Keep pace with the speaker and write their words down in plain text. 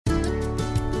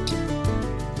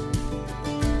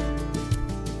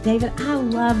David, I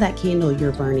love that candle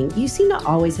you're burning. You seem to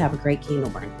always have a great candle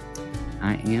burn.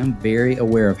 I am very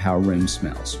aware of how a room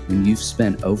smells. When you've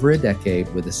spent over a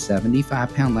decade with a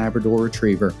 75-pound Labrador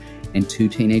Retriever and 2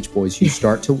 teenage boys, you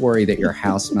start to worry that your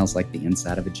house smells like the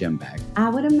inside of a gym bag. I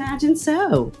would imagine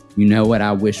so. You know what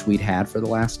I wish we'd had for the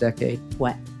last decade?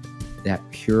 What? That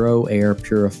Puro Air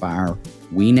purifier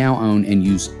we now own and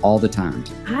use all the time.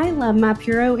 I love my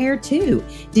Puro Air too.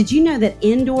 Did you know that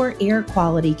indoor air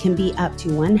quality can be up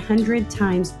to 100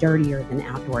 times dirtier than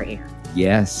outdoor air?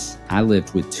 Yes, I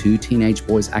lived with 2 teenage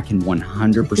boys. I can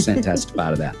 100% testify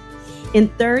to that. In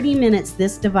 30 minutes,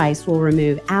 this device will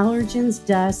remove allergens,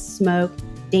 dust, smoke,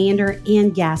 dander,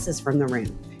 and gases from the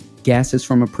room. Gases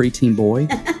from a preteen boy?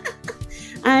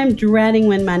 I'm dreading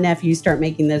when my nephews start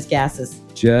making those gases.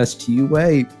 Just you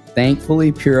wait.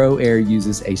 Thankfully, Puro Air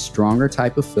uses a stronger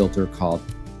type of filter called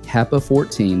HEPA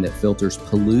 14 that filters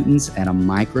pollutants at a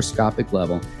microscopic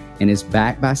level and is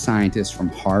backed by scientists from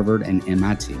Harvard and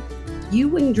MIT. You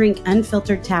wouldn't drink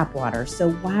unfiltered tap water,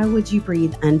 so why would you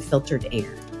breathe unfiltered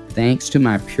air? Thanks to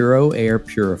my Puro Air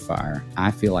purifier,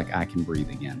 I feel like I can breathe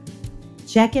again.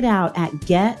 Check it out at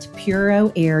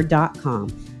getpuroair.com.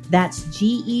 That's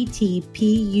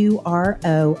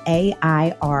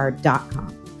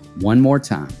GETPUROAIR.com. One more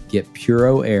time,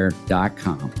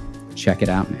 getpuroair.com. Check it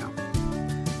out now.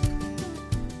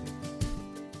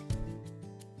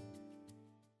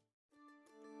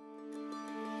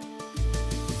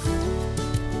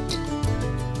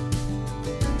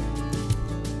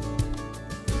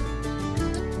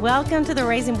 Welcome to the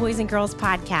Raising Boys and Girls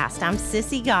podcast. I'm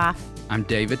Sissy Goff. I'm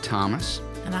David Thomas.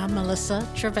 And I'm Melissa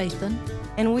Trevathan.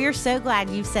 And we're so glad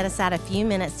you've set aside a few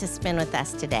minutes to spend with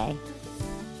us today.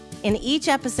 In each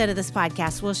episode of this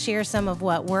podcast, we'll share some of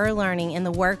what we're learning in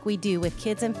the work we do with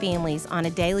kids and families on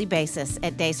a daily basis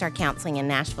at Daystar Counseling in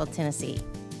Nashville, Tennessee.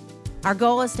 Our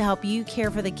goal is to help you care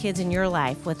for the kids in your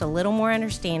life with a little more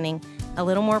understanding, a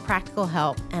little more practical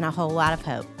help, and a whole lot of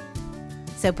hope.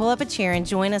 So pull up a chair and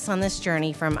join us on this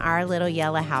journey from our little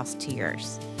yellow house to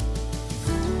yours.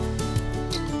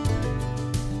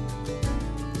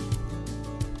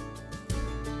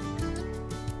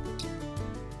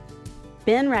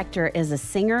 Ben Rector is a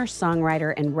singer,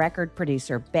 songwriter, and record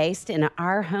producer based in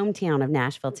our hometown of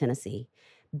Nashville, Tennessee.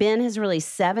 Ben has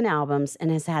released 7 albums and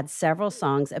has had several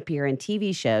songs appear in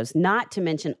TV shows, not to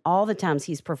mention all the times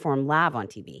he's performed live on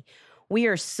TV. We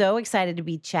are so excited to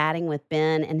be chatting with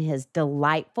Ben and his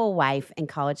delightful wife and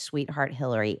college sweetheart,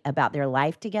 Hillary, about their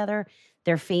life together,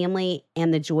 their family,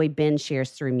 and the joy Ben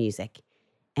shares through music.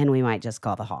 And we might just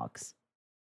call the Hogs.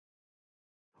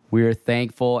 We are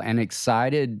thankful and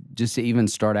excited just to even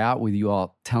start out with you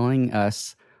all telling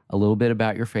us a little bit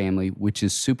about your family, which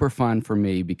is super fun for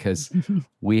me because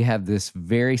we have this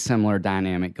very similar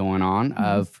dynamic going on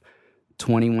of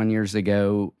 21 years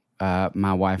ago,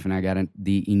 my wife and I got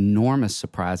the enormous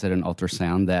surprise at an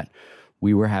ultrasound that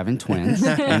we were having twins.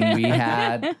 And we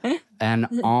had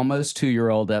an almost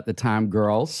 2-year-old at the time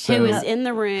girl. So who is in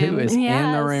the room. Who is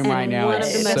in the room right now. One of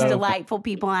the most delightful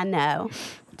people I know.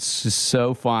 It's just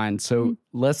so fun. So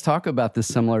let's talk about the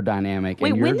similar dynamic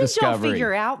and your when did discovery. y'all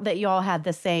figure out that y'all had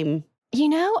the same? You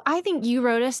know, I think you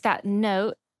wrote us that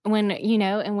note when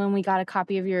we got a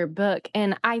copy of your book.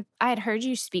 And I had heard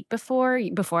you speak before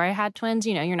I had twins.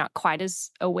 You know, you're not quite as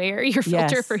aware, your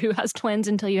filter for who has twins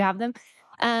until you have them.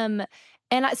 So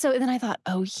then I thought,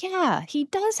 oh yeah, he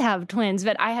does have twins.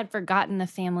 But I had forgotten the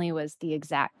family was the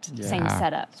exact same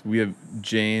setup. So we have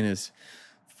Jane is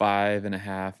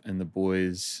 5.5, and the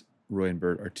boys, Roy and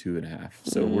Bert, are 2.5.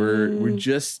 So we're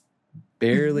just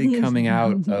barely coming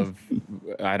out of,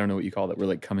 I don't know what you call that. We're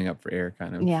like coming up for air,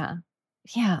 kind of. Yeah.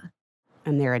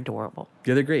 And they're adorable.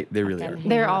 Yeah, they're great. They really are.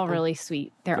 They're all really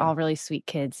sweet. They're all really sweet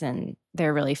kids, and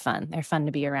they're really fun. They're fun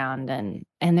to be around, and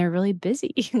they're really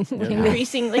busy.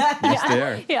 Increasingly. Yes, they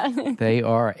are. Yeah. They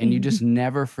are. And you just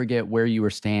never forget where you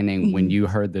were standing when you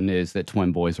heard the news that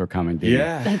twin boys were coming to you.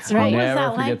 Yeah. That's right. What was Never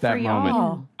that forget like that for moment.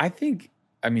 y'all?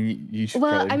 You should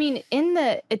Well, probably...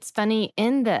 it's funny,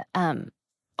 in the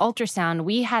ultrasound,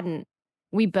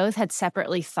 we both had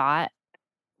separately thought,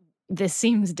 this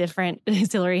seems different,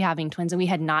 Hillary having twins, and we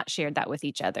had not shared that with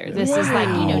each other. This is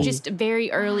like, just very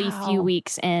early few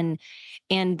weeks in,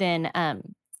 and then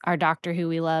our doctor, who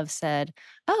we love, said,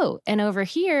 oh, and over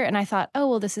here, and I thought, oh,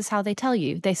 well, this is how they tell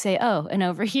you. They say, oh, and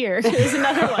over here is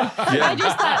another one. Yeah. I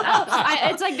just thought,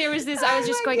 it's like there was this, I was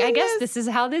just going, I guess this is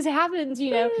how this happens,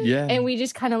 Yeah. And we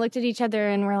just kind of looked at each other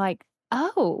and we're like,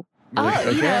 oh. Like,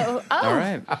 okay. Oh. All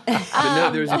right. But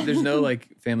no, there's no like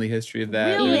family history of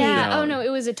that. Really? Or, Yeah. Oh no, it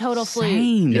was a total fluke.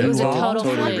 Same. It was a Wow. total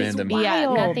Totally fluke. random. Yeah,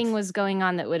 Wild. nothing was going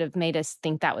on that would have made us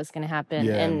think that was going to happen.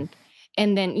 Yeah.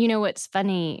 And then, you know what's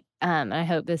funny? I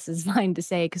hope this is fine to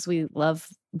say because we love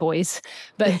boys,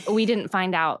 but we didn't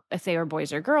find out if they were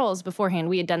boys or girls beforehand.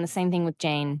 We had done the same thing with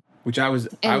Jane. Which I was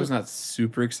not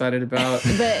super excited about.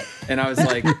 But and I was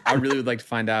like, I really would like to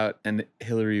find out. And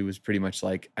Hillary was pretty much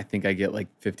like, I think I get like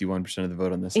 51% of the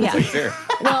vote on this. I was like, fair.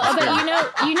 Well,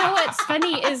 but you know what's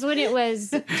funny is when it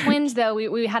was twins, though,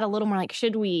 we had a little more like,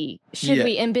 should we?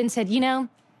 And Ben said,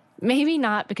 maybe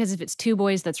not, because if it's two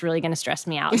boys, that's really going to stress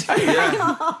me out.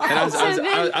 Yeah. And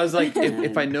I was like,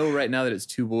 if I know right now that it's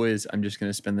two boys, I'm just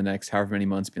going to spend the next however many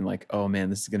months being like, oh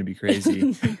man, this is going to be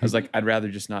crazy. I was like, I'd rather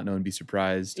just not know and be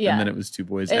surprised. Yeah. And then it was two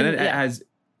boys. And it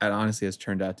honestly has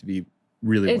turned out to be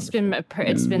really wonderful.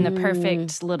 It's been the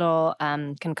perfect little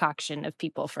concoction of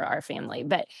people for our family.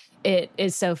 But it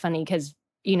is so funny because,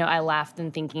 I laughed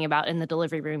and thinking about in the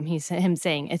delivery room, him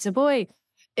saying, it's a boy.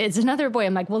 It's another boy.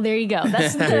 I'm like, well, there you go.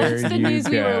 That's the news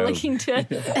we were looking to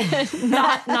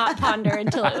not ponder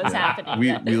until it was happening.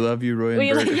 We love you, Roy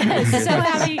and Bert.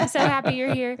 Yes, so happy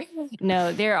you're here.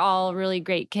 No, they're all really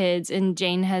great kids. And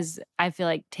Jane has, I feel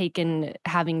like, taken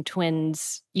having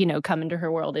twins, come into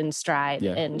her world in stride.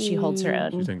 Yeah. And she holds her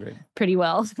own pretty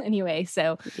well anyway.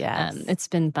 So it's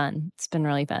been fun. It's been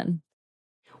really fun.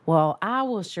 Well, I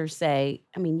will sure say,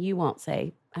 you won't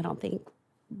say, I don't think,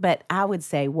 but I would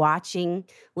say watching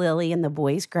Lily and the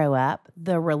boys grow up,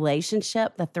 the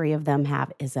relationship the three of them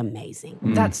have is amazing.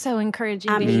 That's so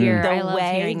encouraging to hear. I love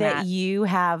way hearing that you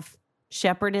have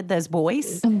shepherded those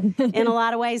boys in a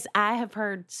lot of ways. I have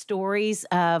heard stories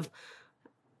of,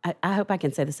 I hope I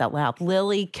can say this out loud,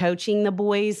 Lily coaching the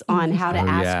boys on how to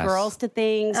ask girls to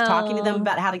things, talking to them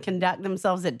about how to conduct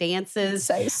themselves at dances.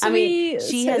 So sweet.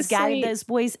 She has guided those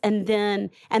boys, and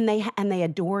they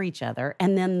adore each other.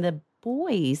 And then the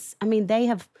boys,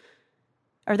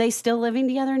 are they still living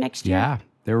together next year? Yeah.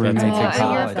 They're roommates in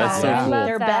college. That's so cool.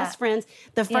 They're best friends.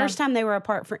 The first time they were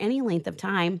apart for any length of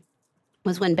time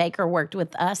was when Baker worked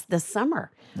with us this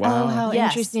summer. Wow. Oh, how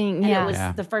interesting. And it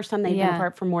was the first time they'd been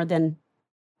apart for more than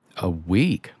a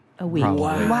week.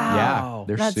 Wow. Yeah.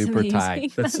 They're That's super amazing.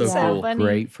 tight. That's so cool. Funny.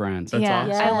 Great friends. That's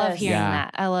awesome.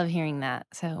 I love hearing that.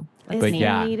 So it's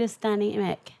the neatest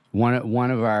dynamic.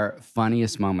 One of our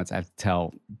funniest moments I have to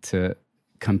tell to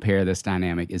compare this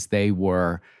dynamic is they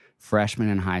were freshmen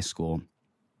in high school,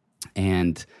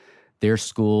 and their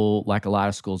school, like a lot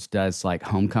of schools, does like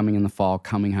homecoming in the fall,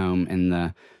 coming home in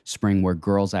the spring, where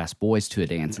girls ask boys to a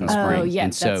dance in the spring. Oh, yeah,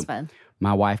 and so that's fun.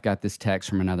 My wife got this text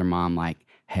from another mom like,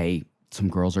 hey, some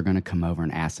girls are going to come over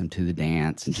and ask them to the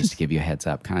dance, and just to give you a heads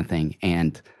up kind of thing.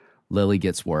 And Lily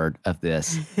gets word of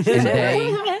this, and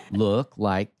they look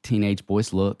like teenage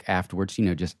boys look afterwards,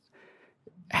 just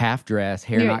half dressed,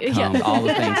 hair not combed, all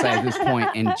the things at this point.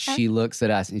 And she looks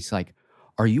at us and she's like,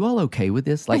 are you all okay with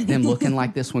this? Like them looking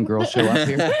like this when girls show up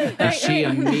here? And she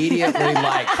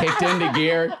immediately kicked into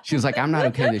gear. She was like, I'm not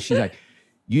okay with this. She's like,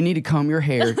 you need to comb your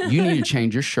hair. You need to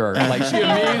change your shirt. Like she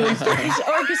immediately started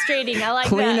orchestrating. I like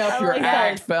clean that. up your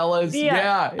act, fellas.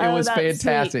 Yeah, it was that's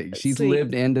fantastic. She's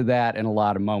lived into that in a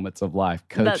lot of moments of life,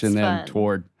 coaching them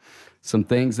toward some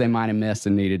things they might have missed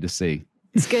and needed to see.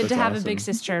 It's good to have a big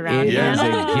sister around. It is a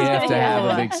gift to have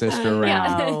a big sister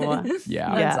around.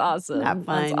 Yeah. That's awesome. Have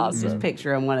fun. That's awesome. Just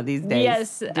picture them one of these days.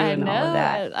 Yes, I know. All of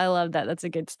that. I love that. That's a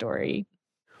good story.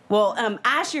 Well,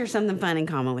 I share something fun in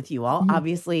common with you all.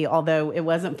 Obviously, although it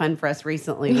wasn't fun for us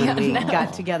recently when we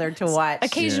got together to watch.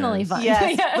 Occasionally fun.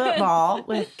 Yes, football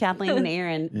with Kathleen and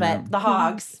Aaron, but the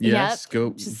Hogs. Yes,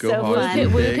 go so Hogs.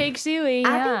 fun. With Pig Suey.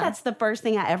 I think that's the first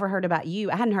thing I ever heard about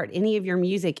you. I hadn't heard any of your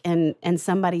music, and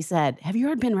somebody said, have you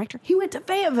heard Ben Rector? He went to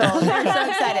Fayetteville. And they were so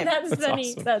excited. That's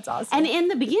funny. Awesome. That's awesome. And in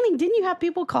the beginning, didn't you have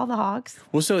people call the Hogs?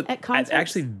 Well, so at concerts?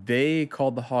 Actually, they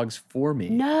called the Hogs for me.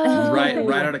 No.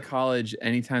 Right out of college,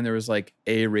 anytime there was like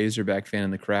a Razorback fan in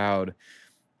the crowd,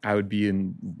 I would be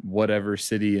in whatever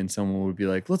city and someone would be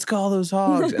like, let's call those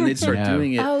Hogs. And they'd start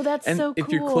doing it. Oh, that's and so cool.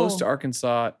 if you're close to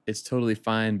Arkansas, it's totally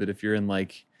fine. But if you're in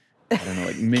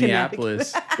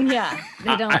Minneapolis. Yeah.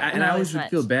 They don't. I always would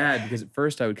feel bad because at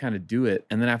first I would kind of do it.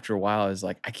 And then after a while I was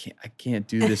like, I can't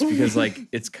do this because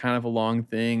it's kind of a long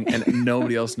thing and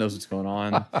nobody else knows what's going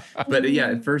on. But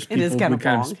yeah, at first people would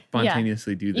kind of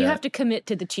spontaneously do that. You have to commit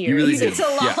to the cheers. You really do. It's so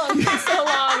long. It's so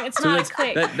long. It's not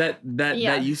quick.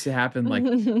 That used to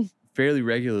happen fairly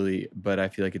regularly, but I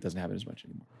feel like it doesn't happen as much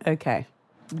anymore. Okay.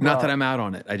 Not that I'm out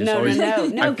on it. I just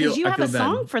No, because you have a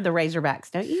song for the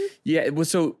Razorbacks, don't you? Yeah. Well,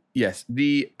 so yes.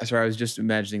 Sorry, I was just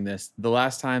imagining this. The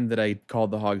last time that I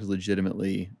called the Hogs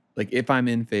legitimately, like if I'm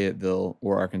in Fayetteville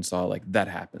or Arkansas, like that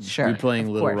happens. Sure. We're playing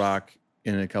Little Rock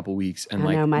in a couple weeks, and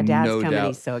I know my dad's no coming. doubt,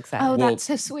 He's so excited. Oh, that's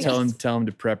so sweet. Tell him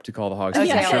to prep to call the Hogs.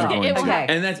 Okay. I'm sure I'm going to. Okay.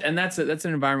 And that's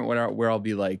an environment where I'll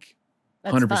be like,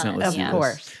 That's 100% fun. let's do Of this.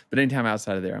 course. But anytime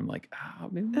outside of there, I'm like,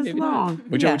 maybe It's not. long.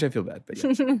 Which Yeah. I feel bad, but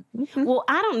yeah. Well,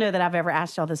 I don't know that I've ever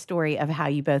asked y'all the story of how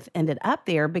you both ended up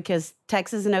there because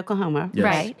Texas and Oklahoma, Yes.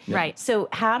 right? Yep. Right. So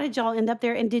how did y'all end up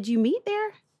there and did you meet there?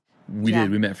 We Yeah.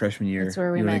 did. We met freshman year. That's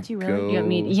where we You wanna met. You really? go? You want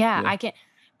me? Yeah,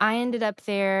 I ended up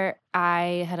there.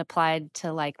 I had applied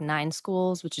to like 9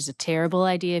 schools, which is a terrible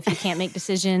idea if you can't make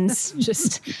decisions.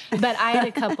 But I had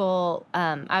a couple.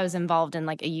 I was involved in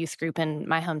like a youth group in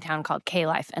my hometown called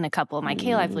K-Life, and a couple of my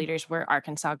K-Life leaders were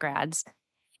Arkansas grads.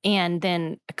 And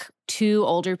then 2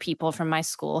 older people from my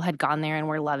school had gone there and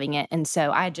were loving it, and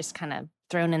so I had just kind of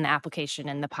thrown in the application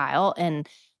in the pile. And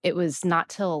it was not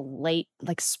till late,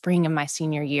 like spring of my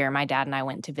senior year, my dad and I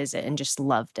went to visit and just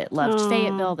loved it. Loved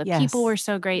Fayetteville. The people were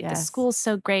so great. The Yes. school's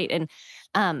so great. And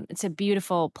it's a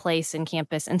beautiful place and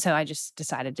campus. And so I just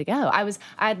decided to go.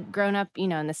 I'd grown up, in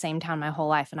the same town my whole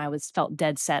life. And I felt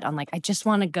dead set on like, I just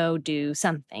want to go do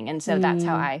something. And so that's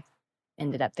how I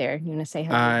ended up there. You want to say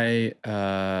how?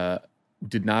 I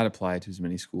did not apply to as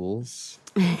many schools.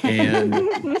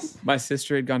 And my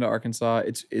sister had gone to Arkansas.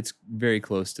 It's very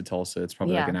close to Tulsa. It's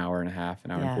probably like an hour and a half,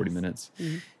 an hour and 40 minutes.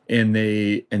 Mm-hmm. And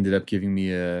they ended up giving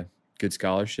me a good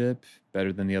scholarship,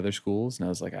 better than the other schools. And I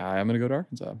was like, I'm going to go to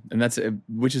Arkansas. And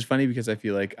which is funny because I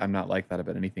feel like I'm not like that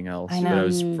about anything else. I But I know.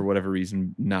 was, for whatever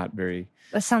reason, not very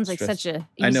That sounds like stressed. such a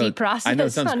I know, easy process. I know,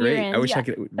 it sounds on your great. end. I wish Yeah. I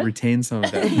could retain some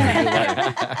of that in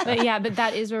my real life. But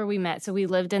that is where we met. So we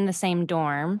lived in the same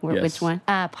dorm. Yes. Which one?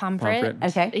 Pomfret. Pomfret.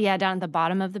 Okay. Yeah, down at the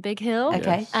bottom of the big hill.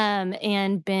 Okay.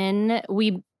 And Ben,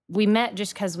 we met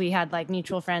just because we had like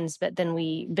mutual friends, but then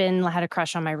Ben had a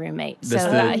crush on my roommate. So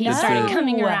he started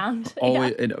coming around.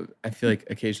 Always, and I feel like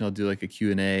occasionally I'll do like a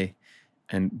Q&A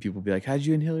and people will be like, how'd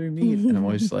you and Hillary meet? And I'm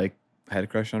always like, I had a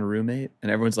crush on a roommate.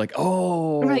 And everyone's like,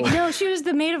 oh. We're like, no, she was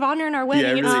the maid of honor in our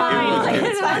wedding. Yeah, It's fine. it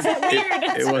It's weird.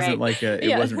 It It's wasn't great. like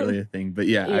it wasn't really a thing. But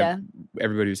Yeah.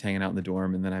 everybody was hanging out in the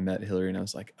dorm. And then I met Hillary and I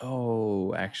was like,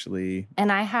 oh, actually.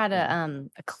 And I had a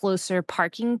closer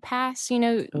parking pass,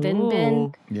 than Ben.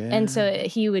 Ooh. Yeah. And so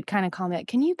he would kind of call me like,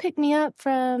 can you pick me up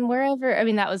from wherever? I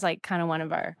mean, that was like kind of one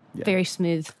of our very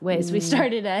smooth ways we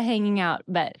started hanging out.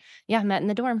 But met in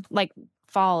the dorm, like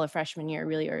fall of freshman year,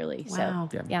 really early. Wow.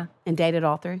 So yeah. And dated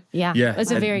all through? Yeah. Yeah. It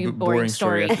was a And very boring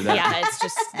story after that. Yeah. It's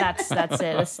just, that's it.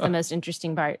 That's the most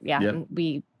interesting part. Yeah. Yep. And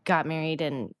we got married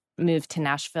and moved to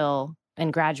Nashville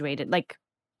and graduated like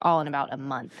all in about a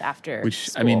month after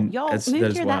Which, school. I mean, Y'all that moved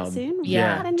is here wild. that soon?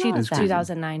 Yeah. I didn't know It's that. crazy.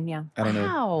 2009. Yeah. I don't Wow.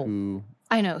 know who.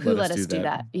 I know who let us do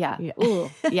that. Yeah.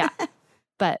 Ooh, yeah.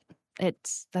 But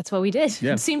that's what we did.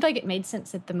 Yeah. It seemed like it made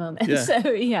sense at the moment. Yeah.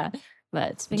 So yeah.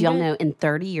 But it's been Do y'all good. know in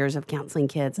 30 years of counseling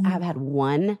kids, I've had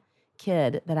one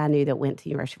kid that I knew that went to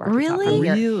University of Arkansas. Really? from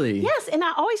here. Really? Yes, and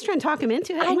I always try and talk him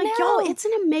into it. I I'm like, know. y'all, it's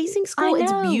an amazing school. I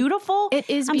It's know. beautiful. It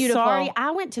is I'm beautiful. sorry.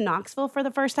 I went to Knoxville for the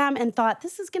first time and thought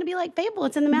this is going to be like Fayetteville.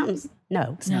 It's in the mountains.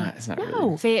 No, It's not. It's not no.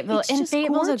 really. Fayetteville, It's and just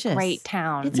Fayetteville's gorgeous. a great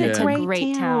town. It's a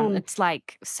great town. It's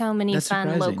like so many That's fun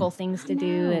surprising. local things to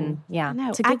do, and I know.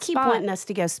 it's a I good keep spot. wanting us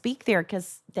to go speak there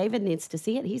because David needs to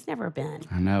see it. He's never been.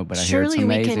 I know, but I hear it's Surely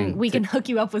amazing. we can hook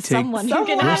you up with Take- someone who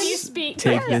can have you This- speak.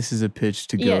 Take this as a pitch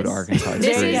to go Yes. to Arkansas. It's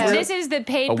This great. is the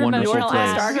paid A wonderful promotional place.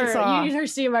 ad for Arkansas.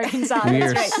 University of Arkansas. we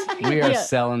That's are, right. we are Yeah.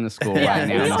 selling the school Yeah. right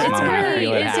now. It's This moment. I great.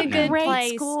 feel it It's a happening. good Great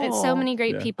place. school. It's so many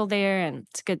great Yeah. people there, and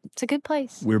it's a good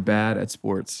place. We're bad at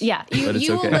sports. Yeah, you but it's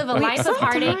will okay. live a life of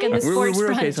heartache in the We're- sports we're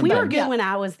okay front. We sometimes. were good Yeah. when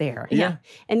I was there. Yeah.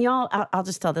 And y'all, I'll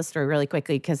just tell this story really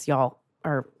quickly because y'all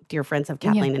are dear friends of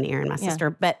Kathleen and Erin, my Yeah. sister.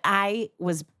 But I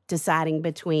was deciding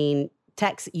between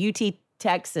UT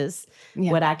Texas,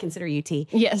 Yeah. what I consider UT,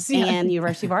 Yes, yeah. and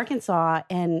University of Arkansas,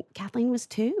 and Kathleen was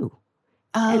 2.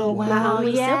 Oh, and my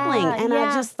only sibling. And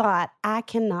I just thought, I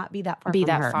cannot be that far be from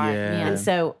that her. far. Yeah. Yeah. And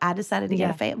so I decided to go Yeah.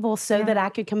 to Fayetteville so that I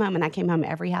could come home. And I came home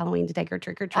every Halloween to take her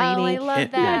trick-or-treating. Oh, I love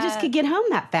And- that. You know, I just could get home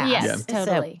that fast. Yes, Yeah. And so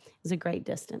totally. it was a great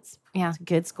distance. Yeah. It's a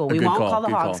good school. A We good won't call, call the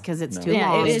good Hogs call. because it's No. too Yeah,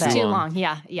 long. it is but too long.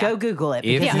 Yeah, yeah. Go Google it.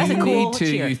 If because you it's a cool need to,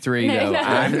 cheer. you three, though,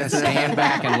 I'm going to stand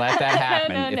back and let that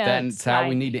happen. No, if it's that's how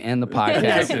we fine. need to end the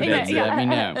podcast, Yeah. let me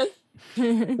know.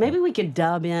 Maybe we could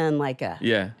dub in like a.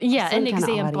 Yeah. Yeah, Some an kind of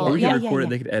example. Or audio. we Yeah, can yeah, record yeah. it.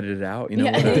 They could edit it out. You know.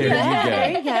 Yeah. whatever.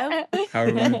 There you go.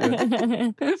 However we want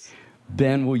to do it.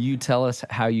 Ben, will you tell us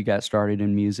how you got started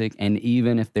in music, and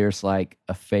even if there's like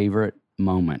a favorite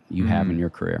moment you have in your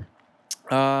career?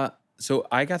 So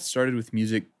I got started with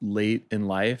music late in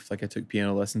life. Like I took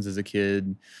piano lessons as a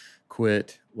kid,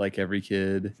 quit like every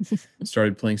kid,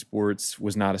 started playing sports,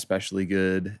 was not especially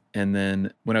good. And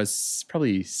then when I was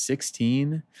probably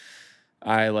 16,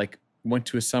 I like went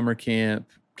to a summer camp,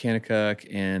 Kanakuk,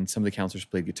 and some of the counselors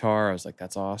played guitar. I was like,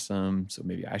 that's awesome. So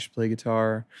maybe I should play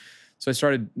guitar. So I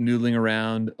started noodling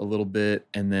around a little bit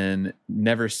and then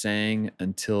never sang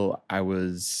until I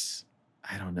was,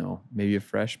 I don't know, maybe a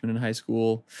freshman in high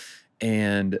school.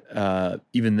 And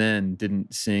even then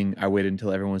didn't sing. I waited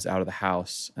until everyone was out of the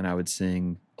house and I would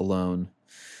sing alone.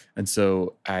 And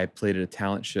so I played at a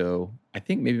talent show, I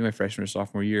think maybe my freshman or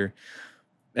sophomore year.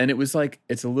 And it was like,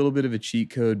 it's a little bit of a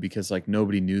cheat code because like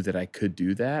nobody knew that I could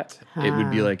do that. It would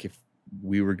be like if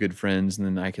we were good friends and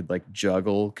then I could like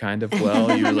juggle kind of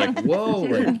well. You were like, whoa,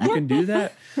 like you can do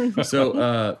that.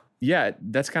 So yeah,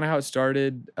 that's kind of how it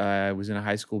started. I was in a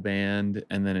high school band,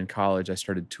 and then in college I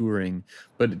started touring,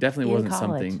 but it definitely wasn't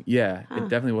something. Yeah, it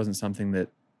definitely wasn't something that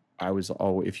I was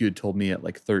always. If you had told me at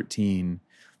like 13,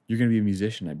 you're going to be a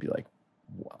musician, I'd be like,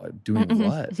 doing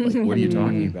what? Like, what are you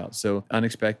talking about? So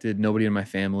unexpected. Nobody in my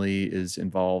family is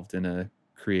involved in a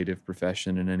creative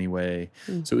profession in any way.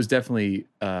 So it was definitely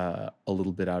a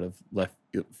little bit out of left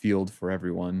field for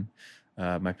everyone.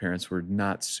 My parents were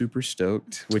not super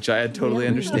stoked, which I totally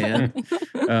understand.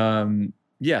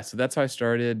 Yeah, so that's how I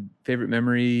started. Favorite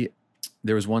memory,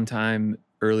 there was one time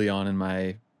early on in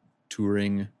my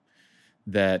touring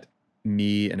that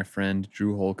me and a friend,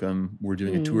 Drew Holcomb, were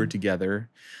doing a tour together.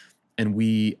 And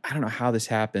I don't know how this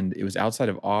happened. It was outside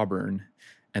of Auburn,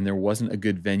 and there wasn't a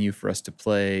good venue for us to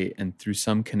play. And through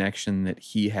some connection that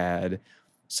he had,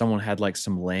 someone had like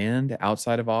some land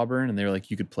outside of Auburn, and they were like,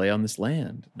 you could play on this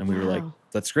land. And we were like,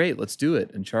 that's great, let's do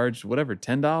it. And charged whatever,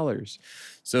 $10.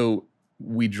 So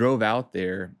we drove out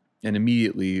there, and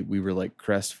immediately we were like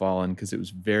crestfallen because it was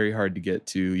very hard to get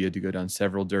to. You had to go down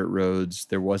several dirt roads.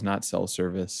 There was not cell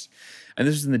service. And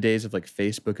this was in the days of like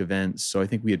Facebook events. So I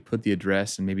think we had put the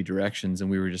address and maybe directions,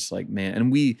 and we were just like, man.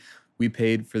 And we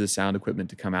paid for the sound equipment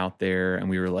to come out there, and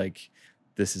we were like,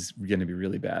 this is going to be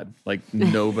really bad. Like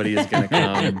nobody is going to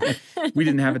come. We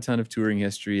didn't have a ton of touring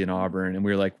history in Auburn, and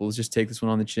we were like, well, let's just take this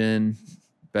one on the chin.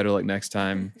 Better luck next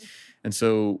time. And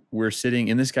so we're sitting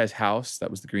in this guy's house.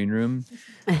 That was the green room.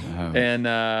 And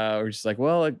we're just like,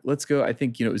 well, let's go. I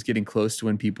think, it was getting close to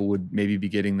when people would maybe be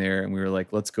getting there. And we were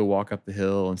like, let's go walk up the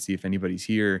hill and see if anybody's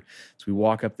here. So we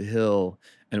walk up the hill,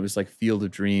 and it was like Field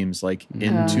of Dreams, like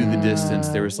into the distance.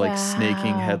 There was like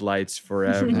snaking headlights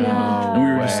forever. And we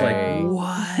were just like,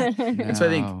 what? And so I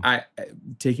think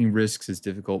taking risks is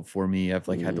difficult for me. I've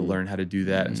like had to learn how to do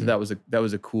that. And so that was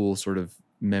a cool sort of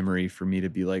memory for me to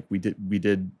be like, we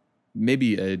did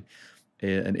maybe an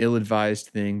ill-advised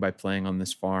thing by playing on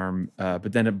this farm,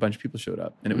 but then a bunch of people showed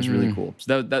up, and it was really cool.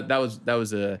 So that was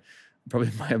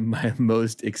probably my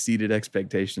most exceeded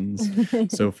expectations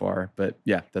so far. But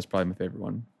yeah, that's probably my favorite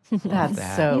one.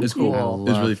 That's so it was cool. Cool.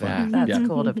 It was really fun. That's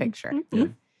cool to picture. Yeah.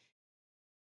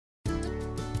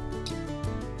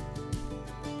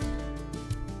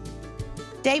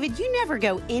 David, you never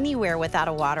go anywhere without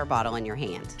a water bottle in your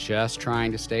hand. Just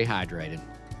trying to stay hydrated.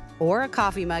 Or a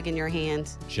coffee mug in your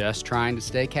hand. Just trying to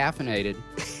stay caffeinated.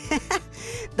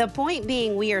 The point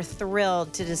being, we are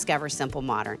thrilled to discover Simple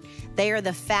Modern. They are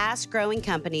the fast-growing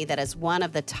company that is one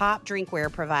of the top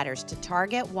drinkware providers to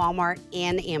Target, Walmart,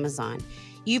 and Amazon.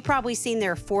 You've probably seen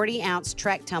their 40-ounce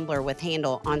Trek tumbler with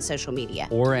handle on social media.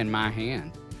 Or in my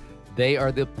hand. They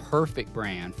are the perfect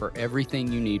brand for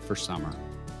everything you need for summer.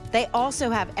 They also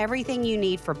have everything you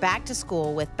need for back to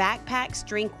school with backpacks,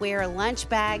 drinkware, lunch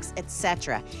bags,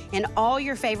 etc. And all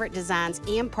your favorite designs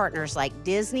and partners like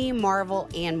Disney, Marvel,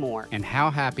 and more. And how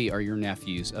happy are your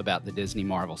nephews about the Disney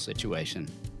Marvel situation?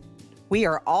 We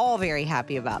are all very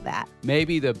happy about that.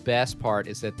 Maybe the best part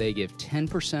is that they give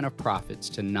 10% of profits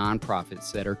to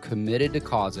nonprofits that are committed to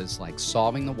causes like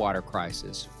solving the water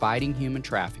crisis, fighting human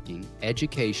trafficking,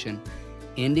 education,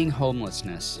 ending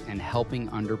homelessness, and helping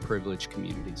underprivileged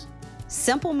communities.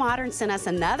 Simple Modern sent us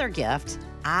another gift.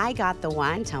 I got the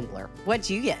wine tumbler. What'd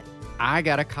you get? I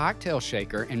got a cocktail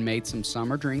shaker and made some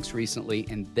summer drinks recently,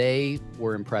 and they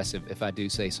were impressive, if I do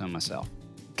say so myself.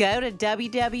 Go to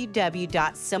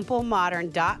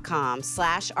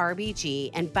www.simplemodern.com/RBG,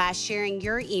 and by sharing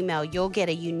your email, you'll get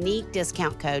a unique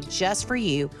discount code just for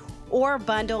you, or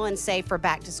bundle and save for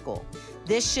back to school.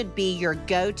 This should be your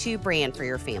go-to brand for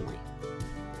your family.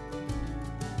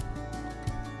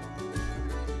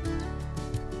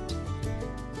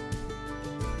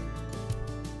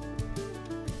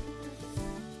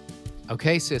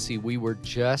 Okay, Sissy, we were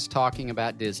just talking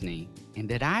about Disney. And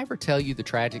did I ever tell you the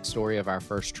tragic story of our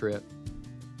first trip?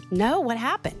 No, what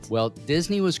happened? Well,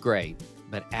 Disney was great,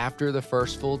 but after the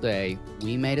first full day,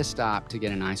 we made a stop to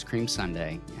get an ice cream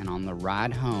sundae. And on the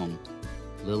ride home,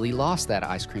 Lily lost that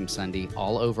ice cream sundae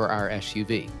all over our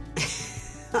SUV.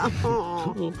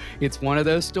 It's one of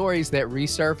those stories that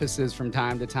resurfaces from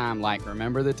time to time, like,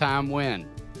 remember the time when?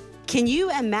 Can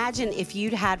you imagine if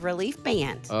you'd had Relief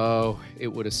Band? Oh, it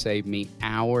would have saved me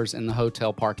hours in the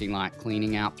hotel parking lot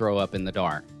cleaning out throw up in the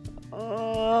dark.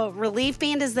 Oh, Relief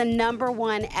Band is the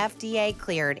 #1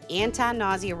 FDA-cleared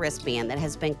anti-nausea wristband that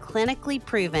has been clinically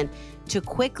proven to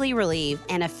quickly relieve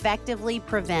and effectively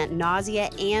prevent nausea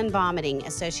and vomiting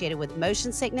associated with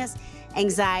motion sickness,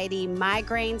 anxiety,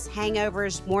 migraines,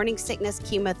 hangovers, morning sickness,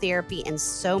 chemotherapy, and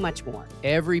so much more.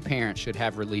 Every parent should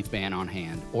have Relief Band on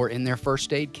hand or in their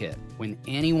first aid kit when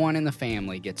anyone in the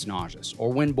family gets nauseous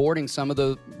or when boarding some of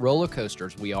the roller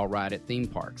coasters we all ride at theme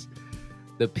parks.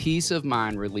 The peace of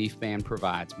mind Relief Band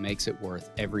provides makes it worth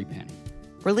every penny.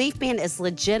 Relief Band is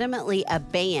legitimately a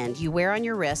band you wear on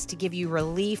your wrist to give you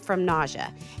relief from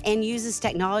nausea and uses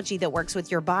technology that works with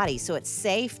your body, so it's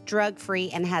safe, drug-free,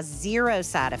 and has 0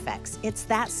 side effects. It's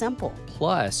that simple.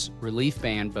 Plus, Relief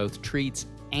Band both treats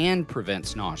and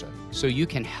prevents nausea, so you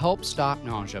can help stop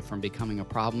nausea from becoming a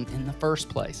problem in the first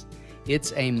place.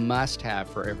 It's a must-have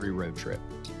for every road trip.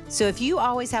 So if you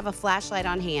always have a flashlight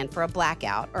on hand for a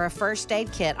blackout or a first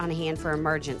aid kit on hand for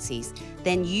emergencies,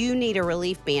 then you need a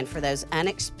Relief Band for those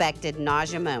unexpected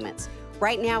nausea moments.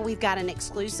 Right now, we've got an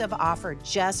exclusive offer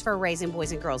just for Raising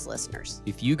Boys and Girls listeners.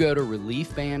 If you go to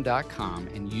reliefband.com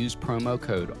and use promo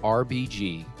code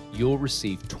RBG, you'll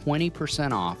receive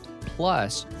 20% off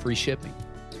plus free shipping.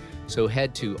 So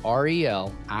head to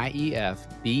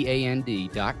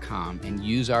reliefband.com and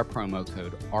use our promo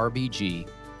code RBG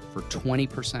for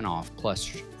 20% off plus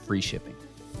free shipping.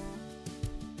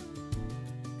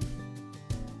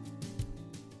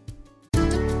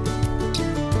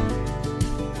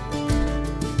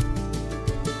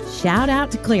 Shout out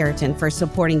to Claritin for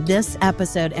supporting this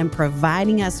episode and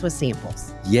providing us with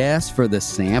samples. Yes, for the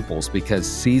samples,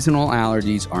 because seasonal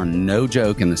allergies are no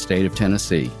joke in the state of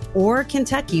Tennessee. Or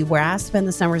Kentucky, where I spend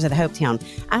the summers at Hopetown.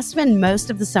 I spend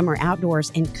most of the summer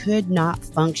outdoors and could not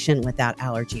function without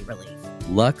allergy relief.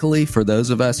 Luckily, for those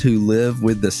of us who live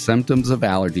with the symptoms of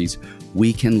allergies,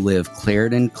 we can live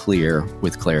Claritin Clear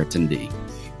with Claritin D.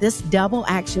 This double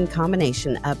action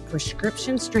combination of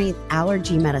prescription strength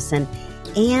allergy medicine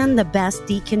and the best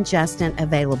decongestant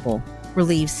available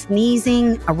relieves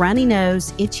sneezing, a runny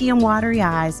nose, itchy and watery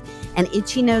eyes, an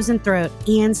itchy nose and throat,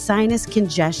 and sinus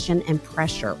congestion and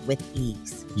pressure with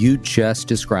ease. You just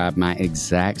described my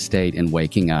exact state in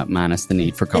waking up, minus the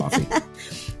need for coffee.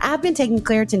 I've been taking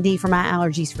Claritin D for my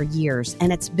allergies for years,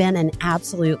 and it's been an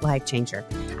absolute life changer.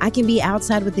 I can be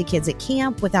outside with the kids at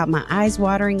camp without my eyes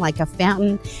watering like a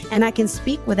fountain, and I can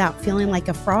speak without feeling like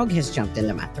a frog has jumped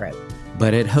into my throat.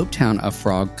 But at Hopetown, a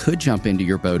frog could jump into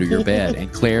your boat or your bed,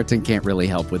 and Claritin can't really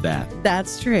help with that.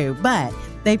 That's true, but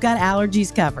they've got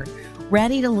allergies covered.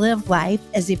 Ready to live life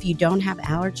as if you don't have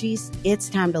allergies? It's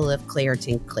time to live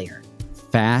Claritin Clear.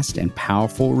 Fast and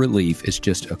powerful relief is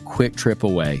just a quick trip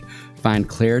away. Find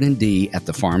Claritin D at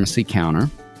the pharmacy counter.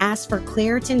 Ask for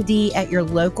Claritin D at your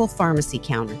local pharmacy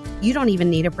counter. You don't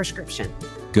even need a prescription.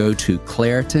 Go to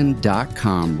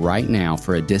Claritin.com right now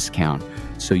for a discount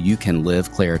so you can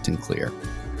live Claritin Clear.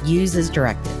 Use as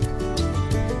directed.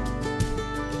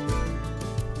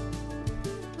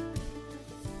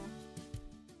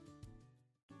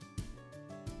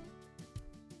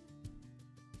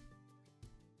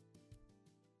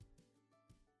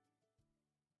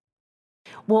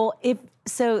 Well,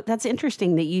 so that's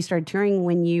interesting that you started touring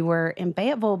when you were in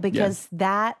Fayetteville, because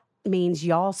that means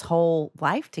y'all's whole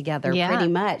life together, pretty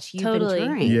much. You've been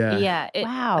touring. Yeah. It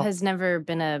Wow. has never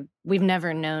been we've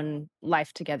never known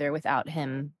life together without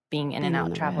him being in and on out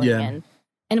the traveling road.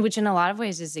 and which in a lot of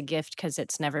ways is a gift because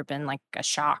it's never been like a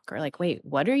shock or like, wait,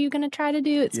 what are you going to try to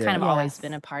do? It's kind of always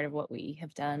been a part of what we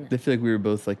have done. I feel like we were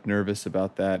both like nervous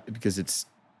about that because it's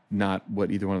not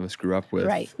what either one of us grew up with.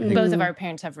 Right. I think- Both of our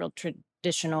parents have real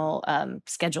traditional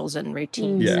schedules and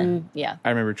routines. Yeah. And, yeah. I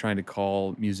remember trying to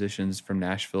call musicians from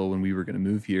Nashville when we were going to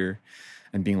move here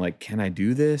and being like, can I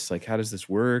do this? Like, how does this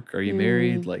work? Are you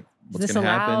married? Like, what's this going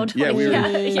to happen? allowed? Yeah, we were, Yeah.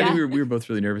 I Yeah. think we were both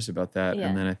really nervous about that. Yeah.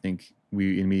 And then I think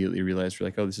we immediately realized we're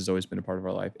like, oh, this has always been a part of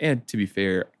our life. And to be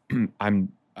fair,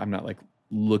 I'm not like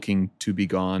looking to be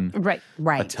gone Right.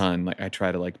 a ton. Like I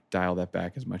try to like dial that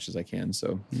back as much as I can.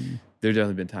 So there's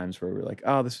definitely been times where we're like,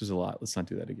 oh, this was a lot. Let's not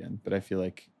do that again. But I feel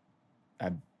like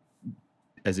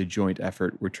as a joint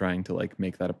effort, we're trying to like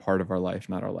make that a part of our life,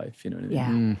 not our life. You know what I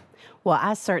mean? Yeah.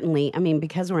 Well,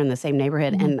 because we're in the same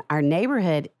neighborhood, and our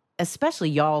neighborhood, especially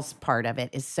y'all's part of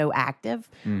it, is so active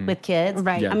with kids.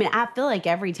 Right. Yeah. I mean, I feel like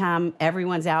every time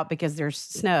everyone's out because there's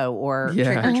snow or Yeah.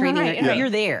 trick or treating, Right. you're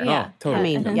there. Yeah. Oh,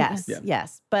 totally. I mean, yes, Yeah.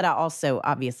 yes. But I also,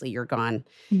 obviously, you're gone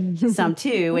some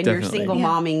too, and you're Definitely. single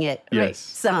momming it Yes.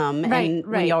 some. Right, And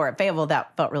when right. y'all were at Fayetteville,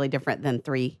 that felt really different than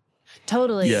three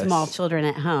Totally. Yes. small children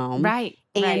at home. Right.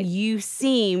 And Right. you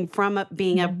seem, from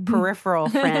being a peripheral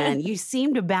friend, you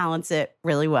seem to balance it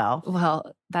really well.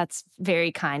 Well, that's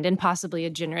very kind and possibly a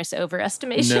generous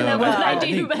overestimation No, of what I I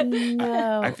do. think- But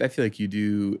No. I feel like you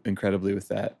do incredibly with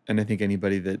that. And I think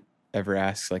anybody that ever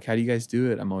asks, like, how do you guys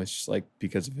do it? I'm always just like,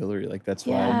 because of Hillary. Like, that's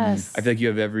why. Yes. I feel like you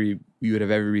would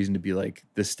have every reason to be like,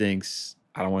 this stinks.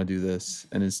 I don't want to do this.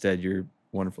 And instead, you're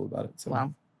wonderful about it. So,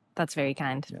 well, that's very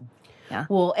kind. Yeah.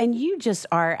 Well, and you just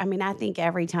are. I mean, I think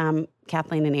every time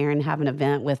Kathleen and Aaron have an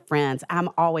event with friends, I'm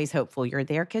always hopeful you're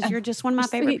there because you're just one of my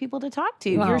favorite Sweet. people to talk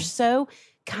to. Wow. You're so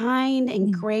kind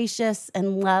and gracious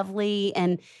and lovely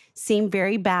and seem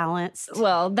very balanced.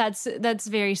 Well, that's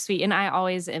very sweet, and I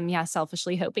always am,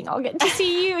 selfishly hoping I'll get to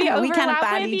see you. Yeah, we kind of overlap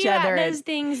find with each you at other those and-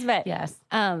 things, but Yes.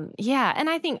 yeah, and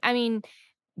I mean,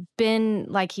 Ben,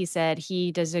 like he said,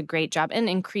 he does a great job, and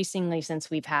increasingly since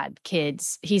we've had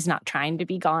kids, he's not trying to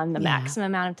be gone the Yeah. maximum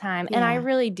amount of time, and I Yeah.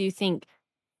 really do think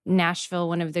Nashville,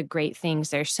 one of the great things,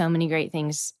 there's so many great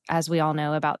things, as we all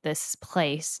know, about this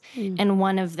place. Mm. And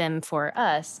one of them for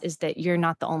us is that you're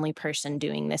not the only person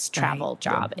doing this travel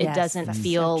job. Yes, It doesn't that's so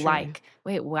feel true. like,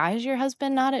 wait, why is your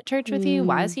husband not at church with you?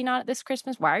 Why is he not at this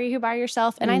Christmas? Why are you here by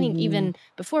yourself? And I think even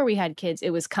before we had kids, it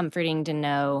was comforting to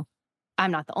know I'm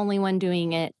not the only one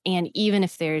doing it. And even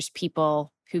if there's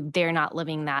people who they're not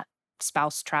living that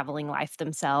spouse traveling life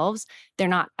themselves, they're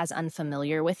not as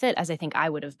unfamiliar with it as I think I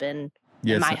would have been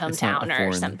Yeah, in my it's not a hometown or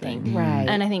foreign something. thing. Right.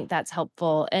 And I think that's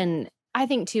helpful. And I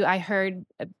think too, I heard,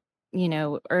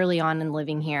 early on in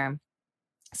living here,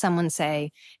 someone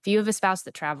say, if you have a spouse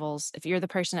that travels, if you're the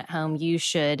person at home, you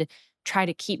should try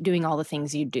to keep doing all the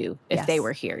things you do if they Yes.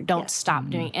 were here. Don't Yes. stop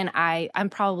doing. And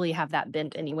I'm probably have that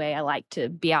bent anyway. I like to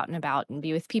be out and about and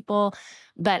be with people.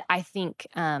 But I think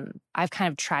I've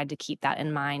kind of tried to keep that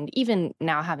in mind, even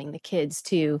now having the kids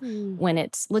too, when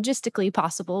it's logistically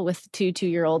possible with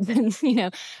two-year-olds,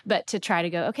 but to try to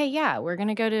go, okay, yeah, we're going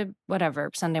to go to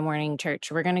whatever Sunday morning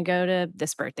church. We're going to go to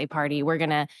this birthday party. We're going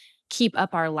to keep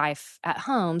up our life at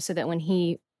home so that when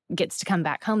he gets to come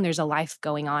back home, there's a life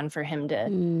going on for him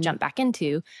to jump back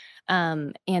into.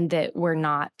 And that we're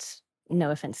not, no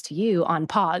offense to you, on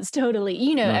pause totally,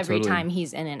 every totally. time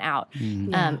he's in and out.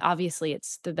 Yeah. Obviously,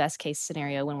 it's the best case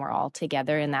scenario when we're all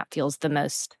together, and that feels the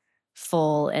most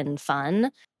full and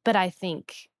fun. But I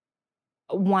think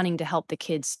wanting to help the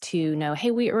kids to know,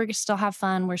 hey, we're going to still have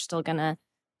fun. We're still going to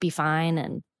be fine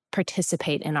and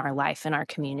participate in our life and our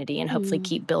community, and hopefully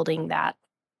keep building that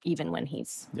even when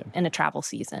he's in a travel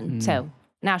season. So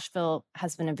Nashville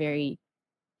has been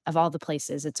of all the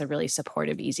places, it's a really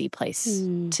supportive, easy place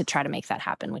to try to make that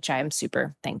happen, which I am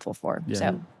super thankful for. Yeah.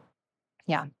 So,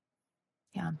 yeah.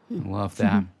 I love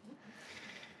that.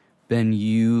 Ben,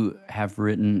 you have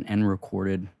written and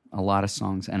recorded a lot of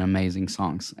songs and amazing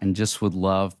songs, and just would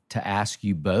love to ask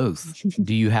you both,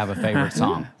 do you have a favorite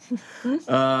song?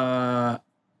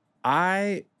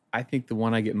 I think the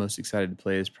one I get most excited to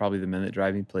play is probably The Men That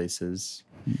Drive Me Places.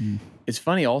 It's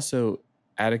funny also,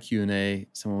 at a Q&A,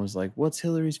 someone was like, what's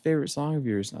Hillary's favorite song of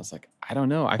yours? And I was like, I don't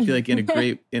know. I feel like in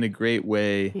a great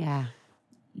way, Yeah.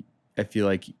 I feel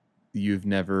like you've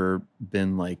never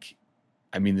been like,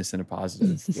 I mean this in a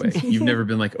positive way. You've never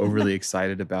been like overly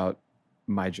excited about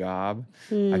my job. I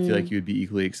feel like you would be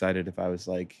equally excited if I was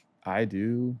like,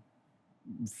 I'm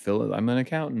an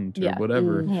accountant or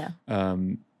whatever. Yeah.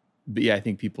 But yeah, I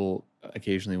think people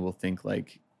occasionally will think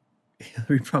like,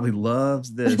 Hillary probably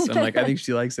loves this. I'm like, I think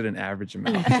she likes it an average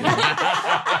amount. No,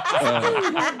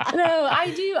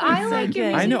 I do. I like your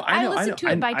music. I listen to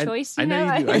it by choice. I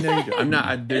know you do. I know you do. I'm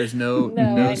not. There's no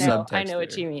subtext. I know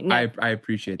what there. you mean. No. I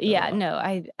appreciate that. Yeah, no,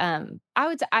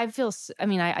 I feel.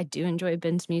 I do enjoy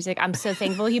Ben's music. I'm so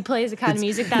thankful he plays the kind of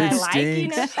music that I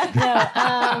like.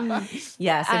 No,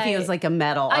 Yes, if he was like a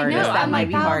metal I artist, know. that I'm might like,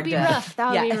 be that hard would be to. rough.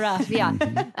 That would be rough.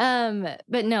 Yeah.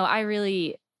 But no, I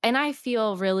really. And I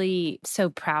feel really so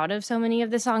proud of so many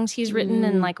of the songs he's written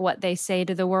and like what they say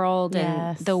to the world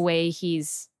and the way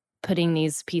he's putting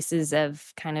these pieces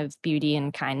of kind of beauty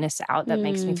and kindness out that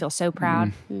makes me feel so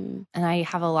proud. And I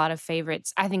have a lot of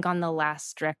favorites. I think on the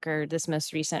last record, this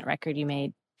most recent record you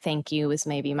made, Thank You, was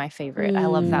maybe my favorite. I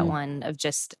love that one of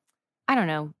just, I don't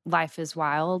know, life is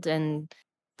wild and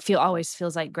always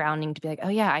feels like grounding to be like, oh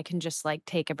yeah, I can just like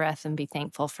take a breath and be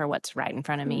thankful for what's right in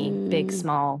front of me, big,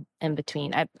 small, in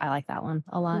between. I like that one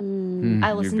a lot.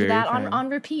 I listen to that on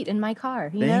repeat in my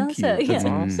car. Thank you. So, That's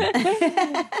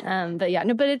awesome. but yeah,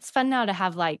 no, but it's fun now to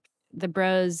have like the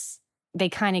bros they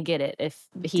kind of get it. If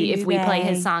Do we play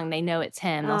his they? song, they know it's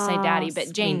him. They'll say daddy,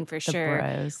 but Jane sweet. for The sure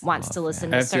bros. wants to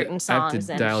listen to certain I songs,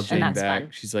 have to dial Jane and that's back. fun.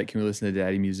 She's like, "Can we listen to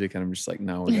daddy music?" And I'm just like,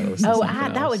 "No, we gotta listen to Oh, something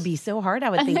else." that would be so hard, I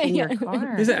would think, in your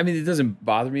car. I mean, it doesn't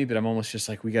bother me, but I'm almost just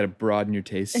like, we got to broaden your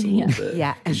tastes a little bit.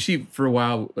 Yeah. 'Cause she, for a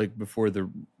while, like before the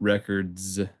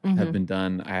records have been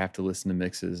done, I have to listen to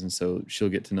mixes. And so she'll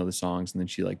get to know the songs and then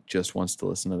she like just wants to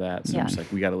listen to that. So I'm just like,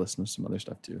 we got to listen to some other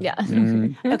stuff too. Yeah.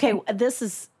 Okay, this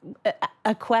is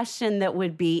a question that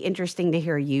would be interesting to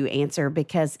hear you answer,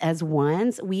 because as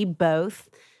ones, we both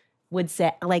would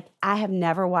say, like, I have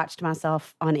never watched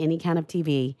myself on any kind of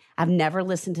TV. I've never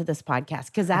listened to this podcast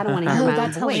because I don't want to hear my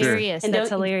that's own voice. hilarious. And That's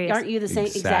don't- hilarious. Aren't you the same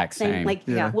exact same? Like,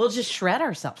 Yeah. we'll just shred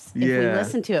ourselves if we Yeah.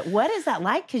 listen to it. What is that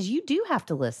like? Because you do have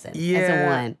to listen as a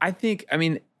one. I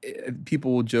mean,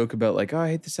 people will joke about like, oh, I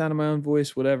hate the sound of my own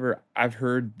voice, whatever. I've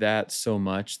heard that so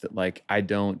much that like, I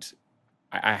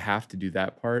have to do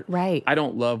that part. Right. I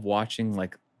don't love watching